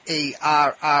 B-E-R-R-Y.com.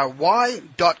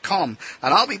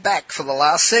 And I'll be back for the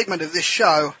last segment of this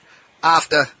show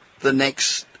after the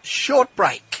next short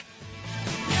break.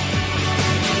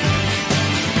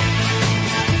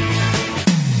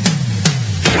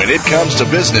 When it comes to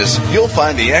business, you'll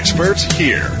find the experts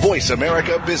here. Voice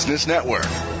America Business Network.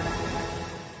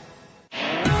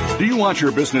 Do you want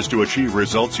your business to achieve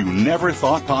results you never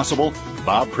thought possible?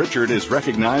 Bob Pritchard is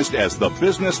recognized as the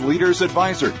Business Leader's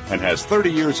Advisor and has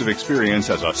 30 years of experience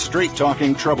as a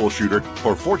straight-talking troubleshooter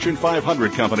for Fortune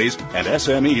 500 companies and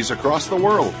SMEs across the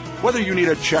world. Whether you need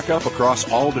a checkup across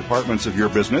all departments of your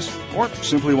business or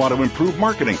simply want to improve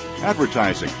marketing,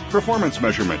 advertising, performance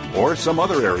measurement, or some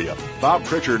other area, Bob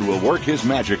Pritchard will work his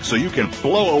magic so you can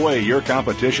blow away your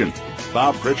competition.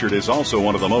 Bob Pritchard is also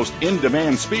one of the most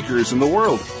in-demand speakers in the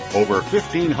world. Over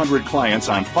 1,500 clients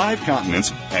on 5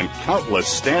 continents and countless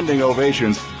standing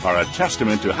ovations are a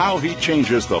testament to how he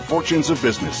changes the fortunes of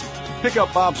business. Pick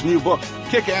up Bob's new book,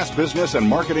 Kick-Ass Business and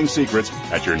Marketing Secrets,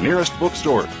 at your nearest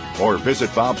bookstore, or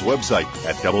visit Bob's website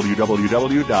at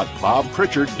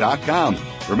www.bobpritchard.com.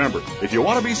 Remember, if you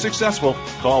want to be successful,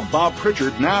 call Bob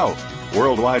Pritchard now.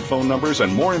 Worldwide phone numbers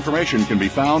and more information can be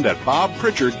found at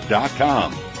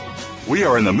bobpritchard.com. We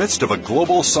are in the midst of a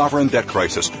global sovereign debt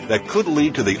crisis that could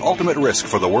lead to the ultimate risk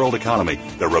for the world economy,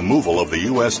 the removal of the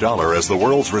U.S. dollar as the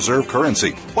world's reserve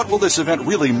currency. What will this event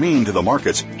really mean to the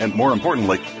markets? And more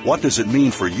importantly, what does it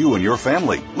mean for you and your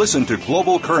family? Listen to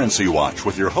Global Currency Watch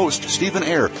with your host, Stephen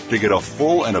Eyre, to get a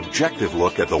full and objective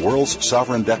look at the world's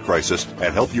sovereign debt crisis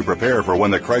and help you prepare for when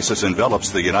the crisis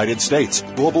envelops the United States.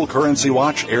 Global Currency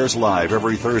Watch airs live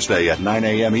every Thursday at 9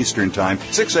 a.m. Eastern Time,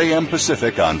 6 a.m.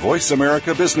 Pacific on Voice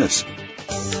America Business.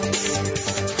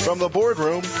 From the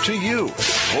boardroom to you,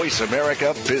 Voice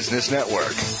America Business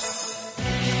Network.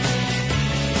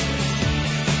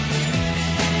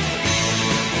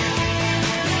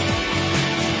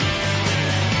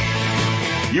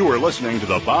 You are listening to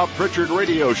the Bob Pritchard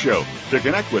Radio Show. To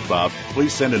connect with Bob,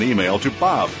 please send an email to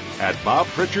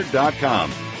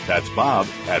bob@bobpritchard.com. That's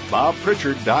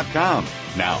bob@bobpritchard.com.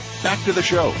 Now, back to the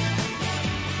show.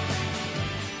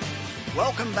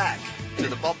 Welcome back to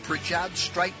the Bob Pritchard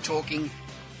Straight Talking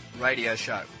Radio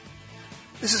Show.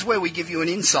 This is where we give you an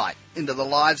insight into the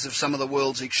lives of some of the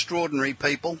world's extraordinary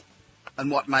people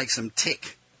and what makes them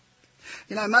tick.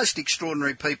 You know, most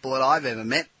extraordinary people that I've ever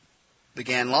met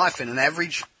began life in an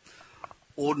average,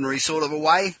 ordinary sort of a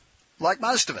way, like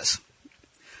most of us.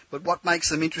 But what makes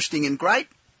them interesting and great?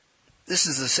 This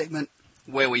is the segment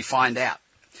where we find out.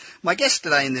 My guest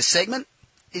today in this segment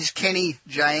is Kenny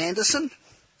J. Anderson.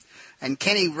 And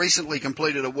Kenny recently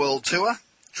completed a world tour,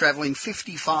 travelling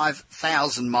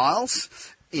 55,000 miles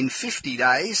in 50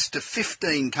 days to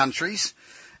 15 countries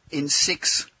in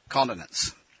 6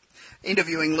 continents,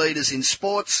 interviewing leaders in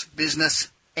sports, business,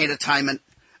 entertainment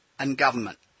and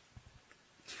government.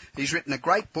 He's written a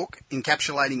great book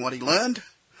encapsulating what he learned.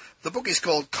 The book is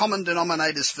called Common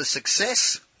Denominators for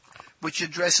Success, which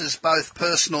addresses both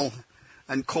personal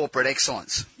and corporate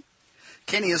excellence.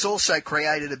 Kenny has also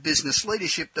created a business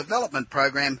leadership development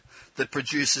program that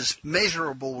produces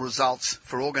measurable results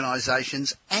for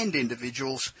organisations and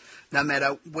individuals, no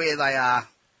matter where they are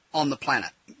on the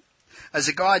planet. As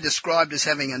a guy described as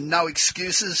having a no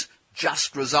excuses,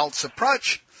 just results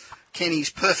approach,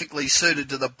 Kenny's perfectly suited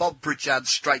to the Bob Pritchard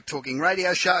Straight Talking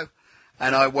Radio Show,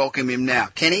 and I welcome him now.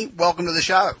 Kenny, welcome to the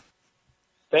show.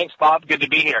 Thanks, Bob. Good to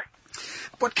be here.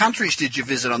 What countries did you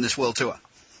visit on this world tour?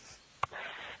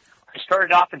 I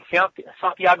started off in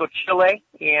Santiago, Chile,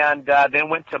 and then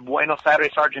went to Buenos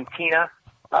Aires, Argentina,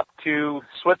 up to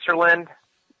Switzerland,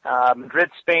 Madrid,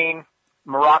 Spain,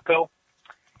 Morocco,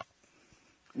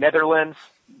 Netherlands,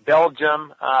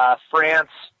 Belgium, France,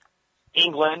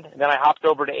 England, and then I hopped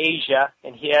over to Asia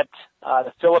and hit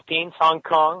the Philippines, Hong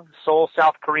Kong, Seoul,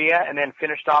 South Korea, and then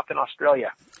finished off in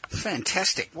Australia.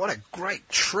 Fantastic. What a great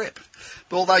trip.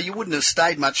 But although you wouldn't have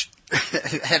stayed much,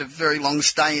 had a very long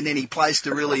stay in any place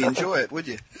to really enjoy it, would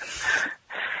you?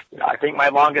 I think my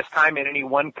longest time in any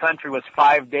one country was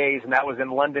 5 days, and that was in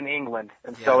London, England.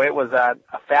 And so it was a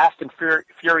fast and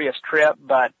furious trip,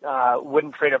 but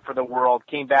wouldn't trade it for the world.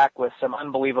 Came back with some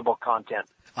unbelievable content.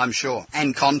 I'm sure.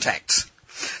 And contacts.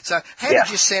 So how did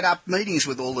you set up meetings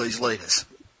with all these leaders?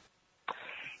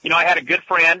 I had a good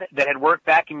friend that had worked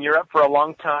back in Europe for a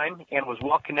long time and was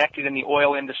well connected in the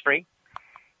oil industry.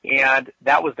 And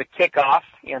that was the kickoff.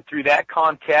 And through that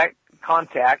contact,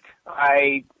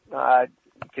 I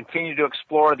continued to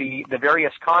explore the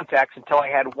various contacts until I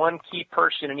had one key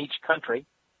person in each country.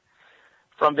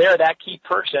 From there, that key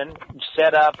person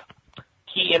set up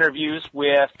key interviews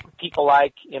with people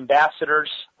like ambassadors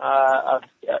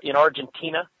in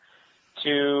Argentina,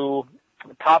 to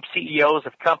top CEOs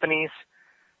of companies,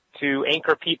 to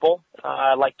anchor people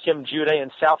like Kim Judah in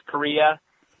South Korea,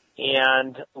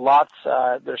 and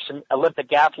there's some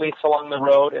Olympic athletes along the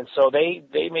road, and so they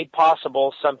made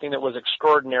possible something that was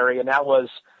extraordinary, and that was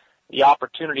the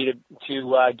opportunity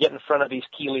to get in front of these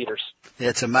key leaders. Yeah,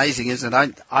 it's amazing, isn't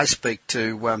it? I speak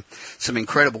to some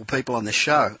incredible people on the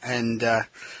show, and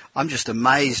I'm just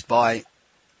amazed by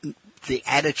the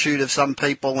attitude of some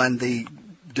people and the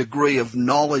degree of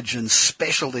knowledge and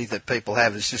specialty that people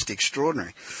have. Is just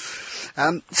extraordinary.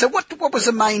 So what was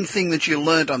the main thing that you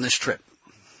learned on this trip?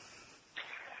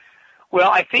 Well,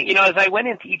 I think, as I went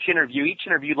into each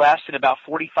interview lasted about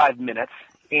 45 minutes,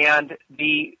 and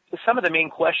some of the main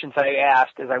questions I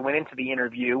asked as I went into the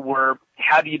interview were,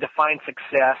 how do you define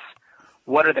success?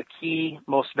 What are the key,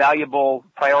 most valuable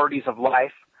priorities of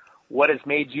life? What has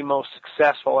made you most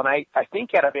successful? And I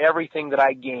think out of everything that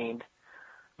I gained,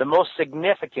 the most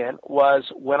significant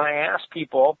was when I asked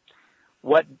people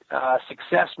what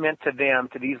success meant to them,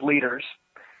 to these leaders.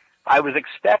 I was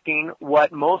expecting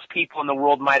what most people in the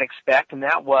world might expect, and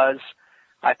that was,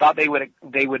 I thought they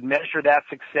would measure that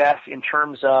success in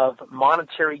terms of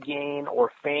monetary gain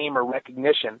or fame or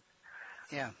recognition.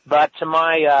 Yeah. But to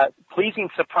my pleasing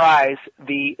surprise,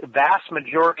 the vast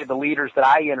majority of the leaders that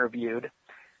I interviewed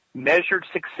measured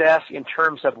success in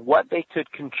terms of what they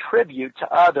could contribute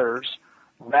to others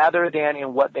rather than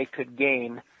in what they could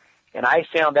gain. And I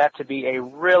found that to be a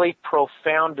really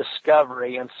profound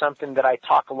discovery and something that I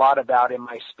talk a lot about in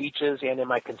my speeches and in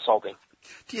my consulting.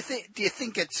 Do you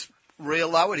think it's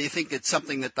real, though, or do you think it's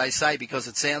something that they say because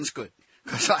it sounds good?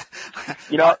 That's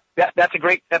a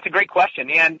great question.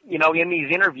 And in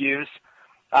these interviews,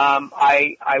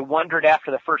 I wondered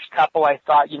after the first couple. I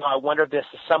thought, I wonder if this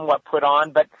is somewhat put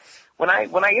on. But when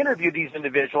I interviewed these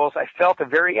individuals, I felt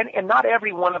and not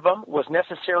every one of them was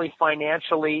necessarily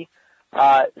financially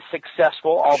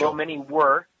successful, although Sure. many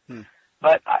were.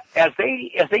 But as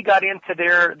they got into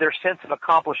their sense of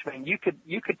accomplishment, you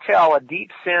could tell a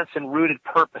deep sense and rooted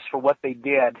purpose for what they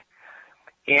did.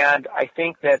 And I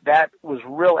think that was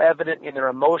real evident in their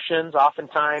emotions.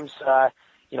 Oftentimes,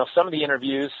 some of the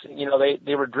interviews,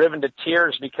 they were driven to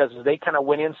tears because they kind of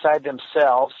went inside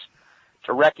themselves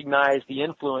to recognize the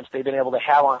influence they've been able to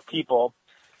have on people.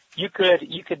 You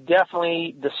could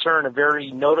definitely discern a very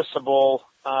noticeable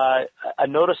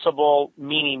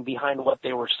meaning behind what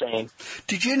they were saying.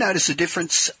 Did you notice a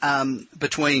difference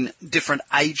between different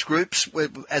age groups?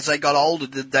 As they got older,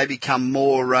 did they become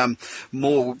more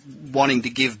wanting to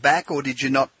give back, or did you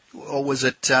not? Or was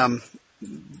it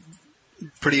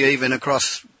pretty even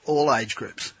across all age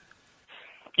groups?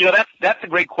 That's a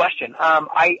great question.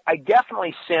 I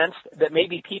definitely sensed that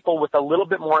maybe people with a little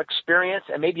bit more experience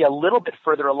and maybe a little bit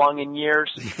further along in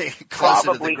years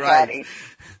probably had a...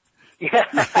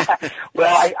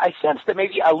 Well, I sensed that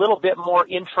maybe a little bit more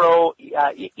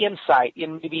insight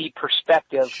in maybe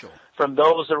perspective Sure. from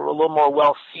those that were a little more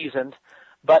well-seasoned.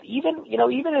 But even in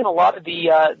a lot of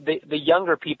the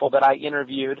younger people that I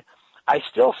interviewed, I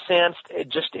still sensed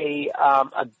just a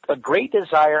great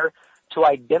desire to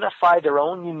identify their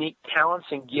own unique talents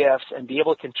and gifts and be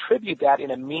able to contribute that in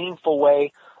a meaningful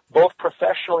way, both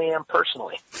professionally and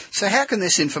personally. So how can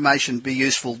this information be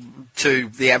useful to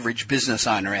the average business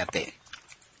owner out there?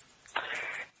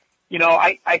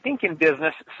 I think in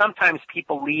business, sometimes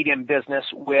people lead in business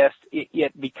with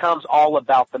it becomes all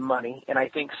about the money. And I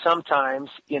think sometimes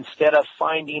instead of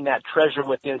finding that treasure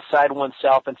within inside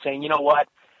oneself and saying, you know what,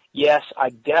 yes, I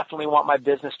definitely want my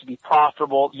business to be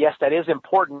profitable. Yes, that is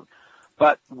important.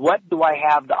 But what do I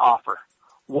have to offer?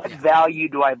 What value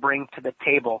do I bring to the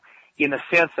table in the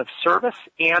sense of service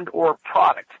and or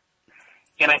product?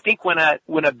 And I think when a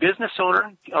business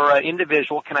owner or an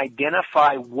individual can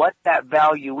identify what that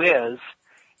value is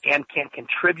and can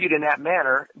contribute in that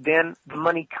manner, then the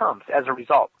money comes as a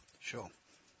result. Sure.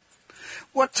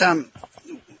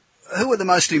 Who were the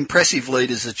most impressive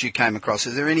leaders that you came across?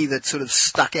 Is there any that sort of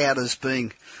stuck out as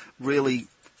being really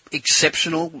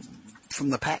exceptional from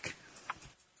the pack?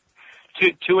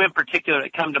 Two in particular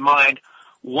that come to mind.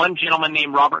 One gentleman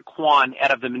named Robert Kwan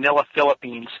out of the Manila,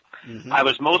 Philippines. Mm-hmm. I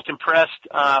was most impressed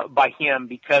by him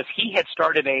because he had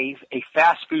started a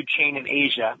fast food chain in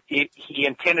Asia. He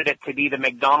intended it to be the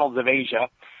McDonald's of Asia.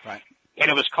 Right. And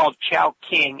it was called Chow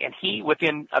King. And he,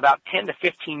 within about 10 to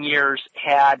 15 years,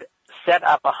 had set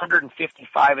up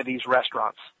 155 of these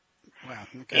restaurants. Wow.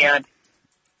 Okay. And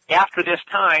after this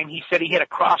time, he said he hit a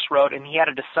crossroad and he had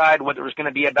to decide whether it was going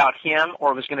to be about him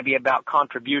or it was going to be about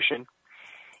contribution.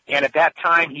 And at that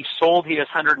time, he sold his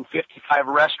 155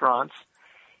 restaurants,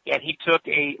 and he took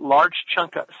a large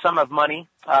sum of money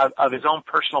of his own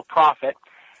personal profit,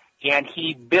 and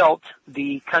he built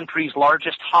the country's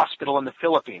largest hospital in the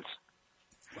Philippines.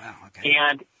 Wow, okay.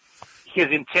 And his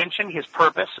intention, his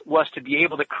purpose, was to be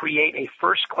able to create a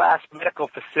first-class medical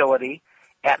facility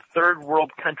at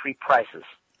third-world country prices.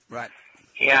 Right.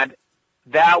 And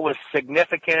that was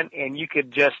significant, and you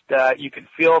could just you could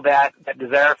feel that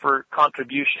desire for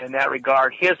contribution in that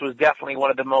regard. His was definitely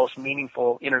one of the most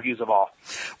meaningful interviews of all.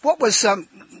 What was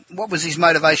his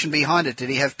motivation behind it? Did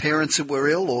he have parents that were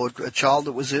ill, or a child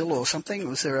that was ill, or something?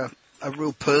 Was there a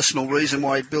real personal reason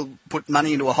why he put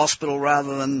money into a hospital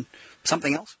rather than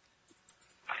something else?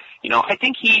 I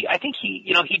think he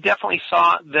definitely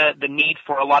saw the need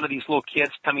for a lot of these little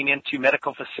kids coming into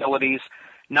medical facilities,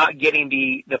 not getting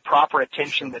the proper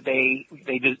attention that they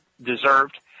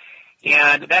deserved.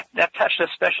 And that touched a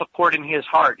special chord in his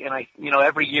heart. And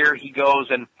every year he goes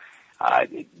and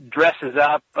dresses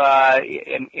up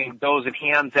and goes and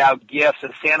hands out gifts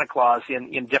as Santa Claus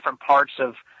in different parts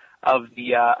of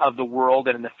the world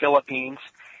and in the Philippines.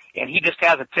 And he just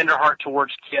has a tender heart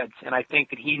towards kids. And I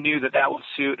think that he knew that would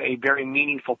suit a very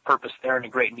meaningful purpose there and a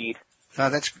great need. No,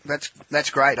 that's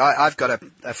great. I've got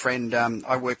a friend.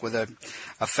 I work with a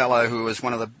fellow who is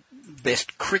one of the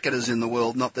best cricketers in the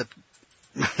world. Not that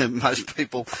most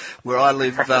people where I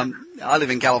live. I live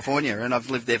in California, and I've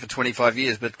lived there for 25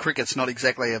 years. But cricket's not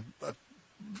exactly a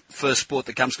first sport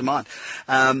that comes to mind.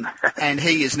 And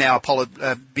he is now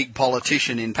a big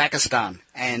politician in Pakistan,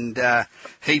 and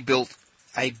he built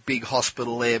a big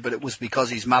hospital there. But it was because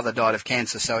his mother died of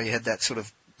cancer, so he had that sort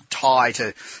of tie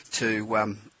to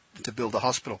build a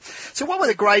hospital. So what were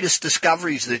the greatest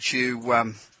discoveries that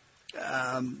you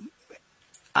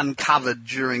uncovered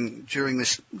during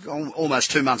this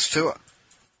almost 2 months tour?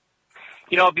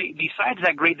 Besides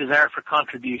that great desire for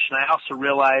contribution, I also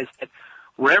realized that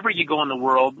wherever you go in the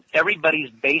world, everybody's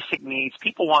basic needs,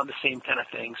 people want the same kind of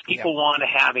things. People want to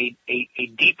have a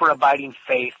deeper abiding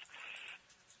faith.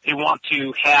 They want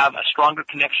to have a stronger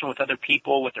connection with other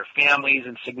people, with their families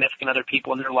and significant other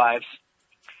people in their lives.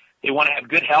 They want to have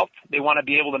good health. They want to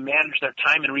be able to manage their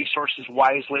time and resources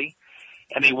wisely.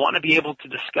 And they want to be able to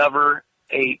discover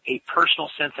a personal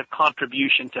sense of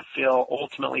contribution to feel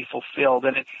ultimately fulfilled.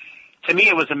 And to me,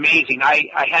 it was amazing. I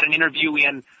had an interview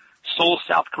in Seoul,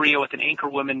 South Korea with an anchor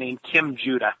woman named Kim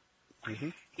Judah. Mm-hmm.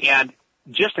 And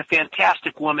just a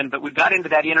fantastic woman. But we got into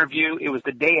that interview. It was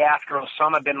the day after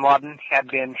Osama bin Laden had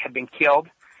been killed.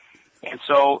 And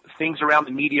so things around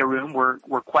the media room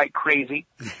were quite crazy.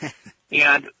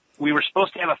 And we were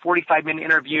supposed to have a 45-minute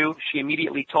interview. She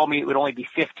immediately told me it would only be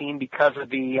 15 because of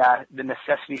the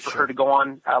necessity for her to go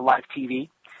on live TV.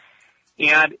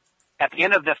 And at the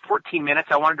end of the 14 minutes,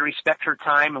 I wanted to respect her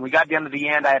time, and we got down to the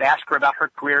end. I had asked her about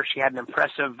her career. She had an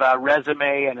impressive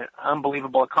resume and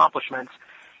unbelievable accomplishments.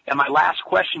 And my last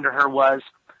question to her was,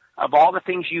 of all the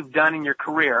things you've done in your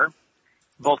career,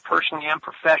 both personally and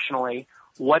professionally,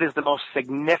 what is the most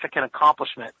significant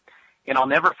accomplishment? And I'll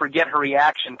never forget her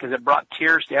reaction because it brought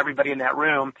tears to everybody in that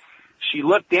room. She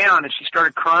looked down and she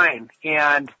started crying.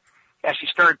 And as she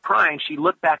started crying, she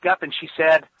looked back up and she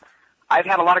said, I've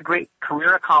had a lot of great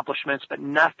career accomplishments, but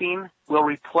nothing will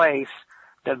replace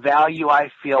the value I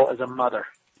feel as a mother.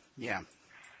 Yeah.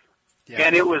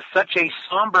 And it was such a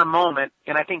somber moment,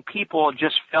 and I think people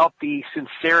just felt the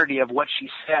sincerity of what she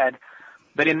said.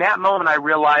 But in that moment, I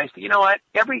realized, you know what?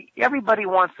 Everybody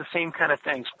wants the same kind of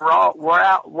things. We're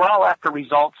all after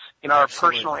results in our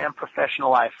personal and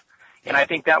professional life. And I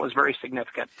think that was very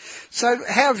significant. So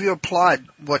how have you applied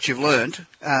what you've learned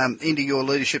into your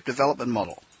leadership development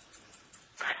model?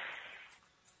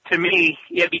 To me,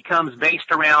 it becomes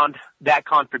based around that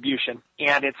contribution,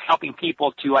 and it's helping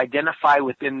people to identify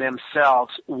within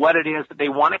themselves what it is that they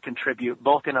want to contribute,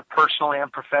 both in a personal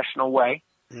and professional way.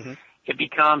 Mm-hmm. It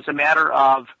becomes a matter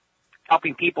of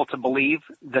helping people to believe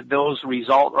that those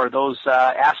results or those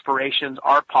aspirations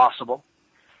are possible,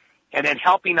 and then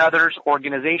helping others,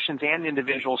 organizations, and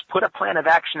individuals put a plan of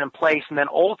action in place, and then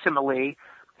ultimately,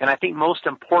 and I think most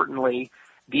importantly,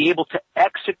 be able to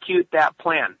execute that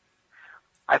plan.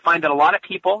 I find that a lot of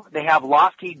people, they have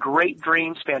lofty, great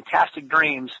dreams, fantastic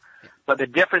dreams, but the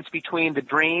difference between the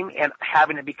dream and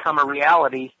having it become a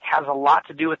reality has a lot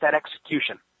to do with that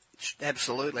execution.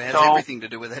 Absolutely. It has everything to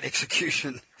do with that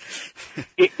execution.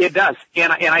 It does.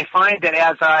 And I find that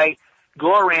as I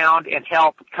go around and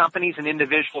help companies and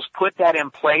individuals put that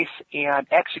in place and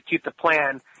execute the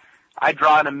plan, I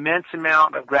draw an immense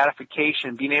amount of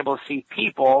gratification being able to see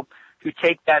people who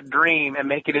take that dream and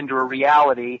make it into a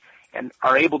reality and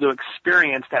are able to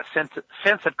experience that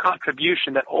sense of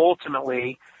contribution that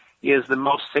ultimately is the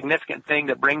most significant thing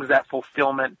that brings that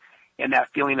fulfillment and that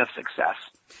feeling of success.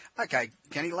 Okay,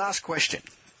 Kenny, last question.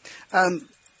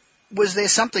 Was there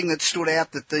something that stood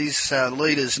out that these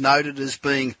leaders noted as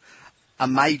being a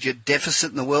major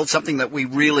deficit in the world, something that we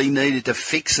really needed to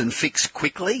fix and fix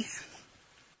quickly?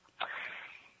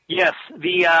 Yes,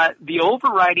 the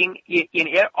overriding in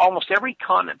almost every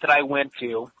continent that I went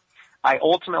to, I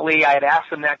had asked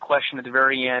them that question at the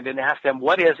very end and asked them,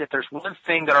 what is it? There's one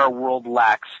thing that our world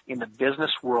lacks in the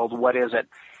business world. What is it?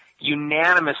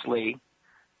 Unanimously,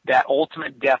 that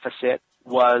ultimate deficit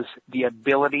was the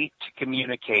ability to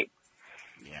communicate.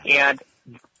 Yeah. And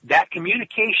that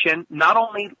communication, not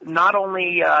only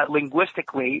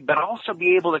linguistically, but also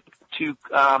be able to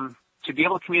be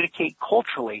able to communicate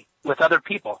culturally with other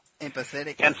people.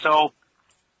 Empathetic. And so,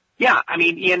 yeah, I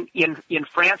mean, in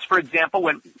France, for example,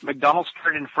 when McDonald's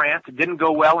started in France, it didn't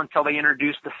go well until they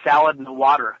introduced the salad and the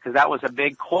water, because that was a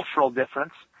big cultural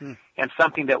difference and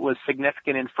something that was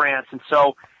significant in France. And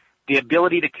so the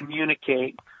ability to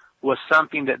communicate was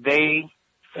something that they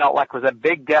felt like was a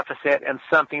big deficit and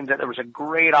something that there was a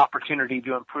great opportunity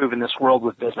to improve in this world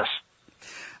with business.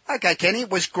 Okay, Kenny, it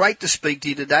was great to speak to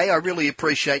you today. I really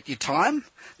appreciate your time.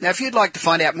 Now, if you'd like to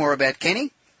find out more about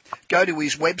Kenny, go to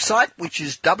his website, which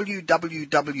is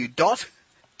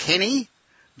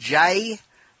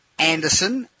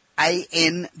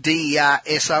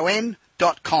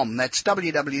www.kennyjanderson.com. That's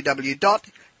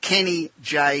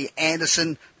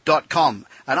www.kennyjanderson.com.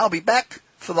 And I'll be back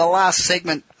for the last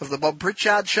segment of the Bob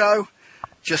Pritchard Show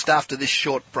just after this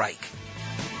short break.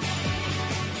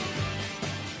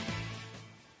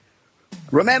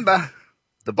 Remember,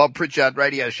 the Bob Pritchard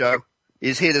Radio Show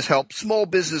is here to help small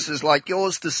businesses like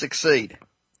yours to succeed.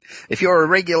 If you're a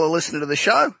regular listener to the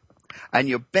show and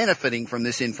you're benefiting from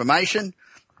this information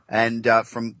and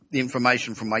from the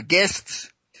information from my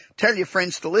guests, tell your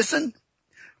friends to listen.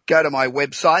 Go to my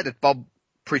website at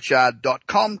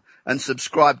bobpritchard.com and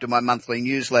subscribe to my monthly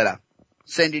newsletter.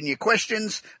 Send in your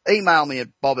questions. Email me at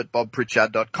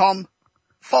bob@bobpritchard.com.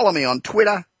 Follow me on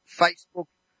Twitter, Facebook,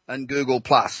 and Google+.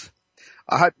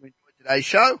 I hope you enjoyed today's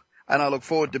show, and I look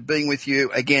forward to being with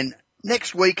you again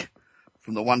next week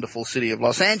from the wonderful city of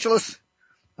Los Angeles.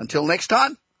 Until next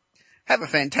time, have a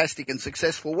fantastic and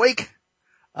successful week,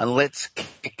 and let's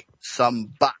kick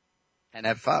some butt and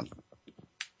have fun.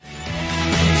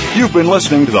 You've been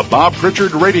listening to the Bob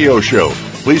Pritchard Radio Show.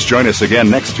 Please join us again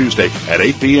next Tuesday at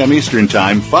 8 p.m. Eastern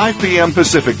Time, 5 p.m.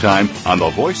 Pacific Time on the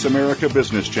Voice America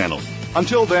Business Channel.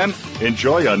 Until then,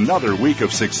 enjoy another week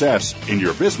of success in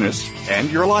your business and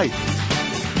your life.